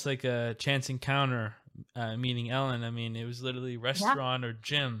seems almost like a chance encounter meeting Ellen. I mean, it was literally Yeah. restaurant or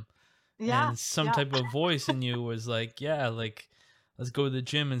gym, Yeah. and some Yeah. type of voice in you was like, yeah, like, let's go to the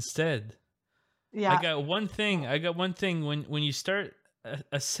gym instead. I Yeah. got one thing. When you start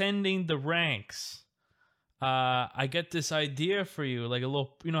ascending the ranks, I get this idea for you, like a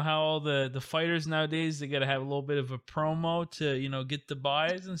little, you know how all the fighters nowadays, they got to have a little bit of a promo to, you know, get the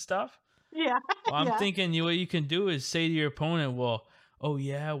buys and stuff. Yeah. Well, I'm Yeah. thinking what you can do is say to your opponent, well, oh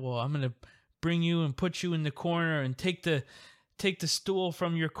yeah, well, I'm gonna bring you and put you in the corner and take the stool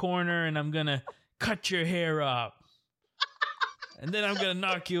from your corner, and I'm gonna cut your hair up, and then I'm gonna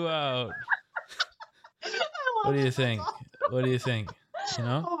knock you out. I What love do it. you That's think? awesome. What do you think? You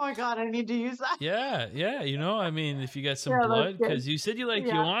know? Oh my God, I need to use that. Yeah, yeah. You know, I mean, if you got some Yeah, that's blood, good. because you said you like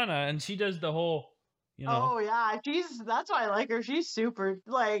Yeah. Joanna, and she does the whole, you know, Oh yeah, that's why I like her. She's super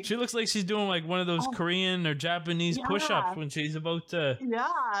like. she looks like she's doing like one of those Oh Korean or Japanese push-ups yeah, when she's about to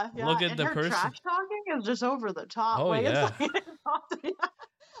yeah, look at and the her person. trash talking is just over the top. Oh Like it's yeah. like it's awesome. Yeah.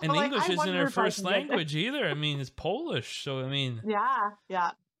 I'm And like, English I isn't wonder her if I first can get there. language either. I mean, it's Polish. So, I mean, Yeah,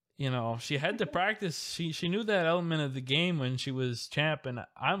 you know, she had to practice. She knew that element of the game when she was champ. And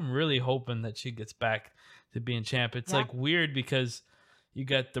I'm really hoping that she gets back to being champ. It's yeah, like weird because you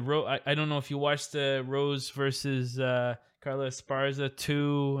got the I don't know if you watched the Rose versus Carla Esparza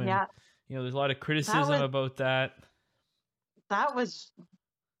 2. And, yeah. you know, there's a lot of That criticism was about that. that was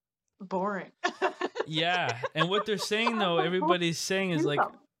boring. Yeah. And what they're saying, I though, was like, everybody's saying is do like,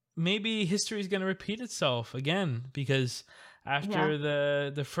 something. maybe history is going to repeat itself again because Yeah, after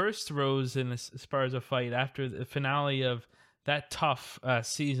the first Rose and Esparza fight, after the finale of that tough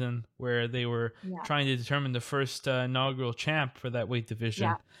season where they were yeah, trying to determine the first inaugural champ for that weight division,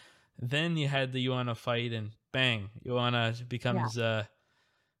 yeah, then you had the Joanna fight, and bang, Joanna yeah, becomes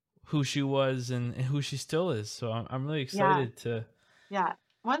who she was and who she still is. So I'm really yeah, excited to. yeah.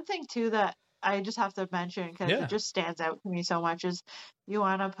 One thing too that I just have to mention because it Yeah. just stands out to me so much is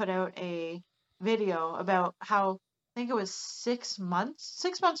Ioana put out a video about how I think it was 6 months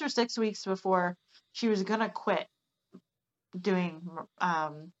or 6 weeks before she was gonna quit doing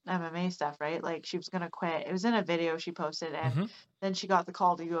MMA stuff, right? Like she was gonna quit. It was in a video she posted, and Hmm. then she got the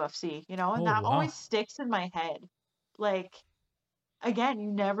call to UFC, and Oh that wow. always sticks in my head. Like again,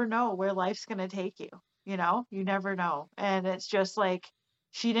 you never know where life's gonna take you. You never know, and it's just like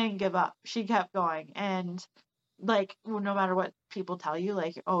she didn't give up. She kept going, and like no matter what people tell you,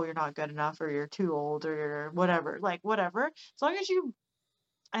 like oh you're not good enough or you're too old or you're whatever, like whatever. As long as you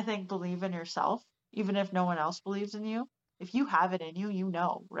I think believe in yourself, even if no one else believes in you. If you have it in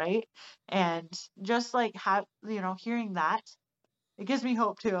you, right? And just like hearing that, it gives me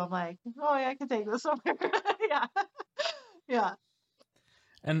hope too. I'm like, oh yeah, I can take this somewhere. Yeah, yeah,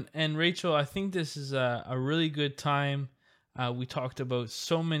 And Rachel, I think this is a really good time. We talked about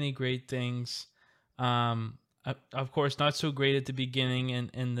so many great things. Of course, not so great at the beginning,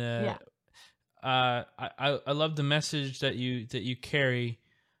 and the yeah, I love the message that you carry.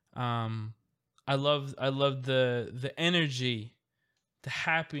 I love the energy, the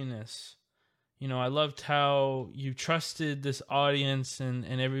happiness. You know, I loved how you trusted this audience and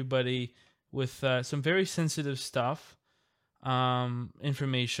everybody with some very sensitive stuff,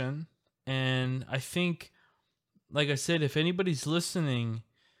 information. And I think, like I said, if anybody's listening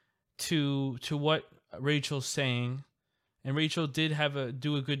to what Rachel's saying, and Rachel did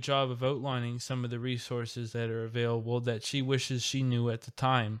do a good job of outlining some of the resources that are available that she wishes she knew at the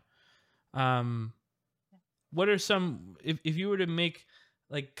time. Um, what are some, if you were to make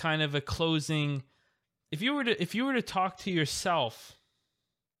like kind of a closing, if you were to talk to yourself,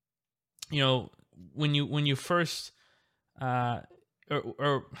 you know, when you first or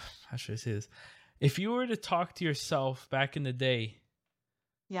how should I say this? If you were to talk to yourself back in the day,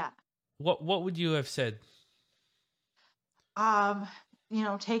 yeah. what would you have said? Um,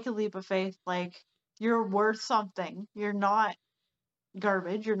 take a leap of faith. Like you're worth something. You're not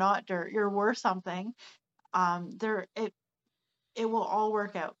garbage. You're not dirt. You're worth something. There it will all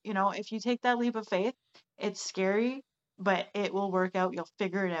work out. If you take that leap of faith, it's scary, but it will work out. You'll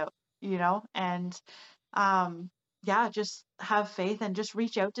figure it out, and yeah, just have faith and just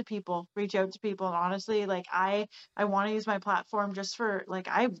reach out to people. Reach out to people. And honestly, like I want to use my platform just for like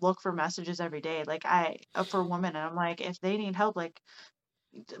I look for messages every day. Like for women, and I'm like, if they need help, like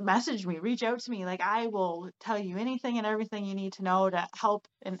message me, reach out to me. Like I will tell you anything and everything you need to know to help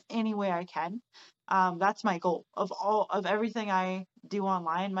in any way I can. That's my goal of everything I do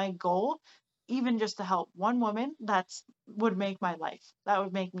online. My goal, even just to help one woman, that's would make my life. That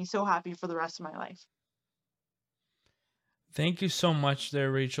would make me so happy for the rest of my life. Thank you so much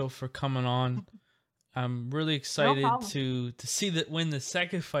there, Rachel, for coming on. I'm really No excited problem. to see that when the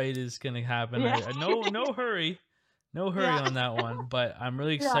second fight is going to happen. Yeah. I no hurry, no hurry Yeah. on that one, but I'm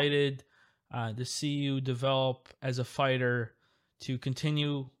really Yeah. excited to see you develop as a fighter, to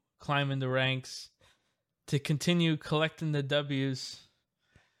continue climbing the ranks, to continue collecting the W's.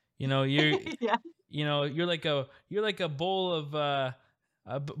 You know, Yeah. you're like a bowl of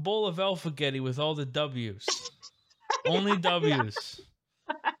bowl of alphagetti with all the W's. Only W's.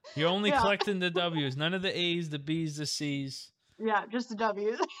 You're only collecting the W's, none of the A's, the B's, the C's. Yeah, just the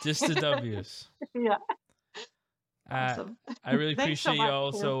W's. Just the W's. Yeah. Awesome. I really Thanks so appreciate you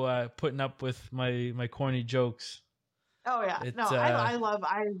much, also putting up with my corny jokes. Oh yeah, no, I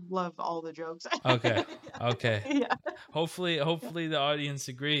love all the jokes. Okay, okay. Yeah. Hopefully the audience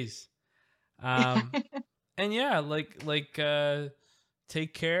agrees. And yeah, like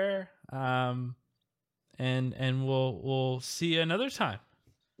take care. And we'll see you another time.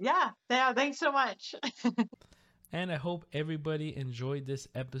 Yeah. Thanks so much. And I hope everybody enjoyed this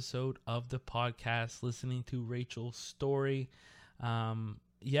episode of the podcast, listening to Rachel's story.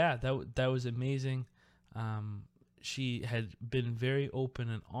 Yeah, that was amazing. She had been very open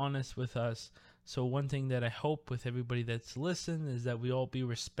and honest with us. So one thing that I hope with everybody that's listened is that we all be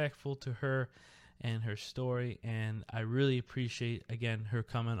respectful to her and her story. And I really appreciate, again, her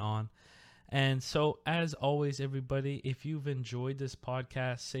coming on. And so, as always, everybody, if you've enjoyed this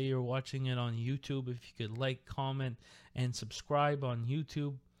podcast, say you're watching it on YouTube, if you could like, comment, and subscribe on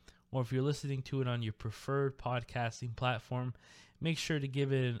YouTube, or if you're listening to it on your preferred podcasting platform, make sure to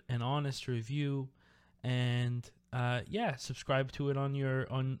give it an honest review, and subscribe to it on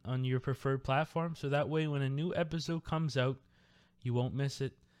your preferred platform, so that way when a new episode comes out, you won't miss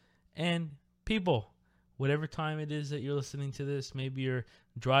it. And people, whatever time it is that you're listening to this, maybe you're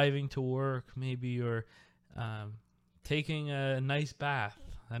driving to work, maybe you're taking a nice bath.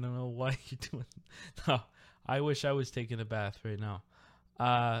 I don't know why you're doing. No, I wish I was taking a bath right now.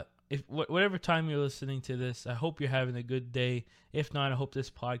 Whatever time you're listening to this, I hope you're having a good day. If not, I hope this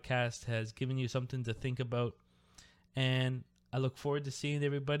podcast has given you something to think about. And I look forward to seeing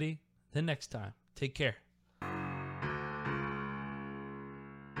everybody the next time. Take care.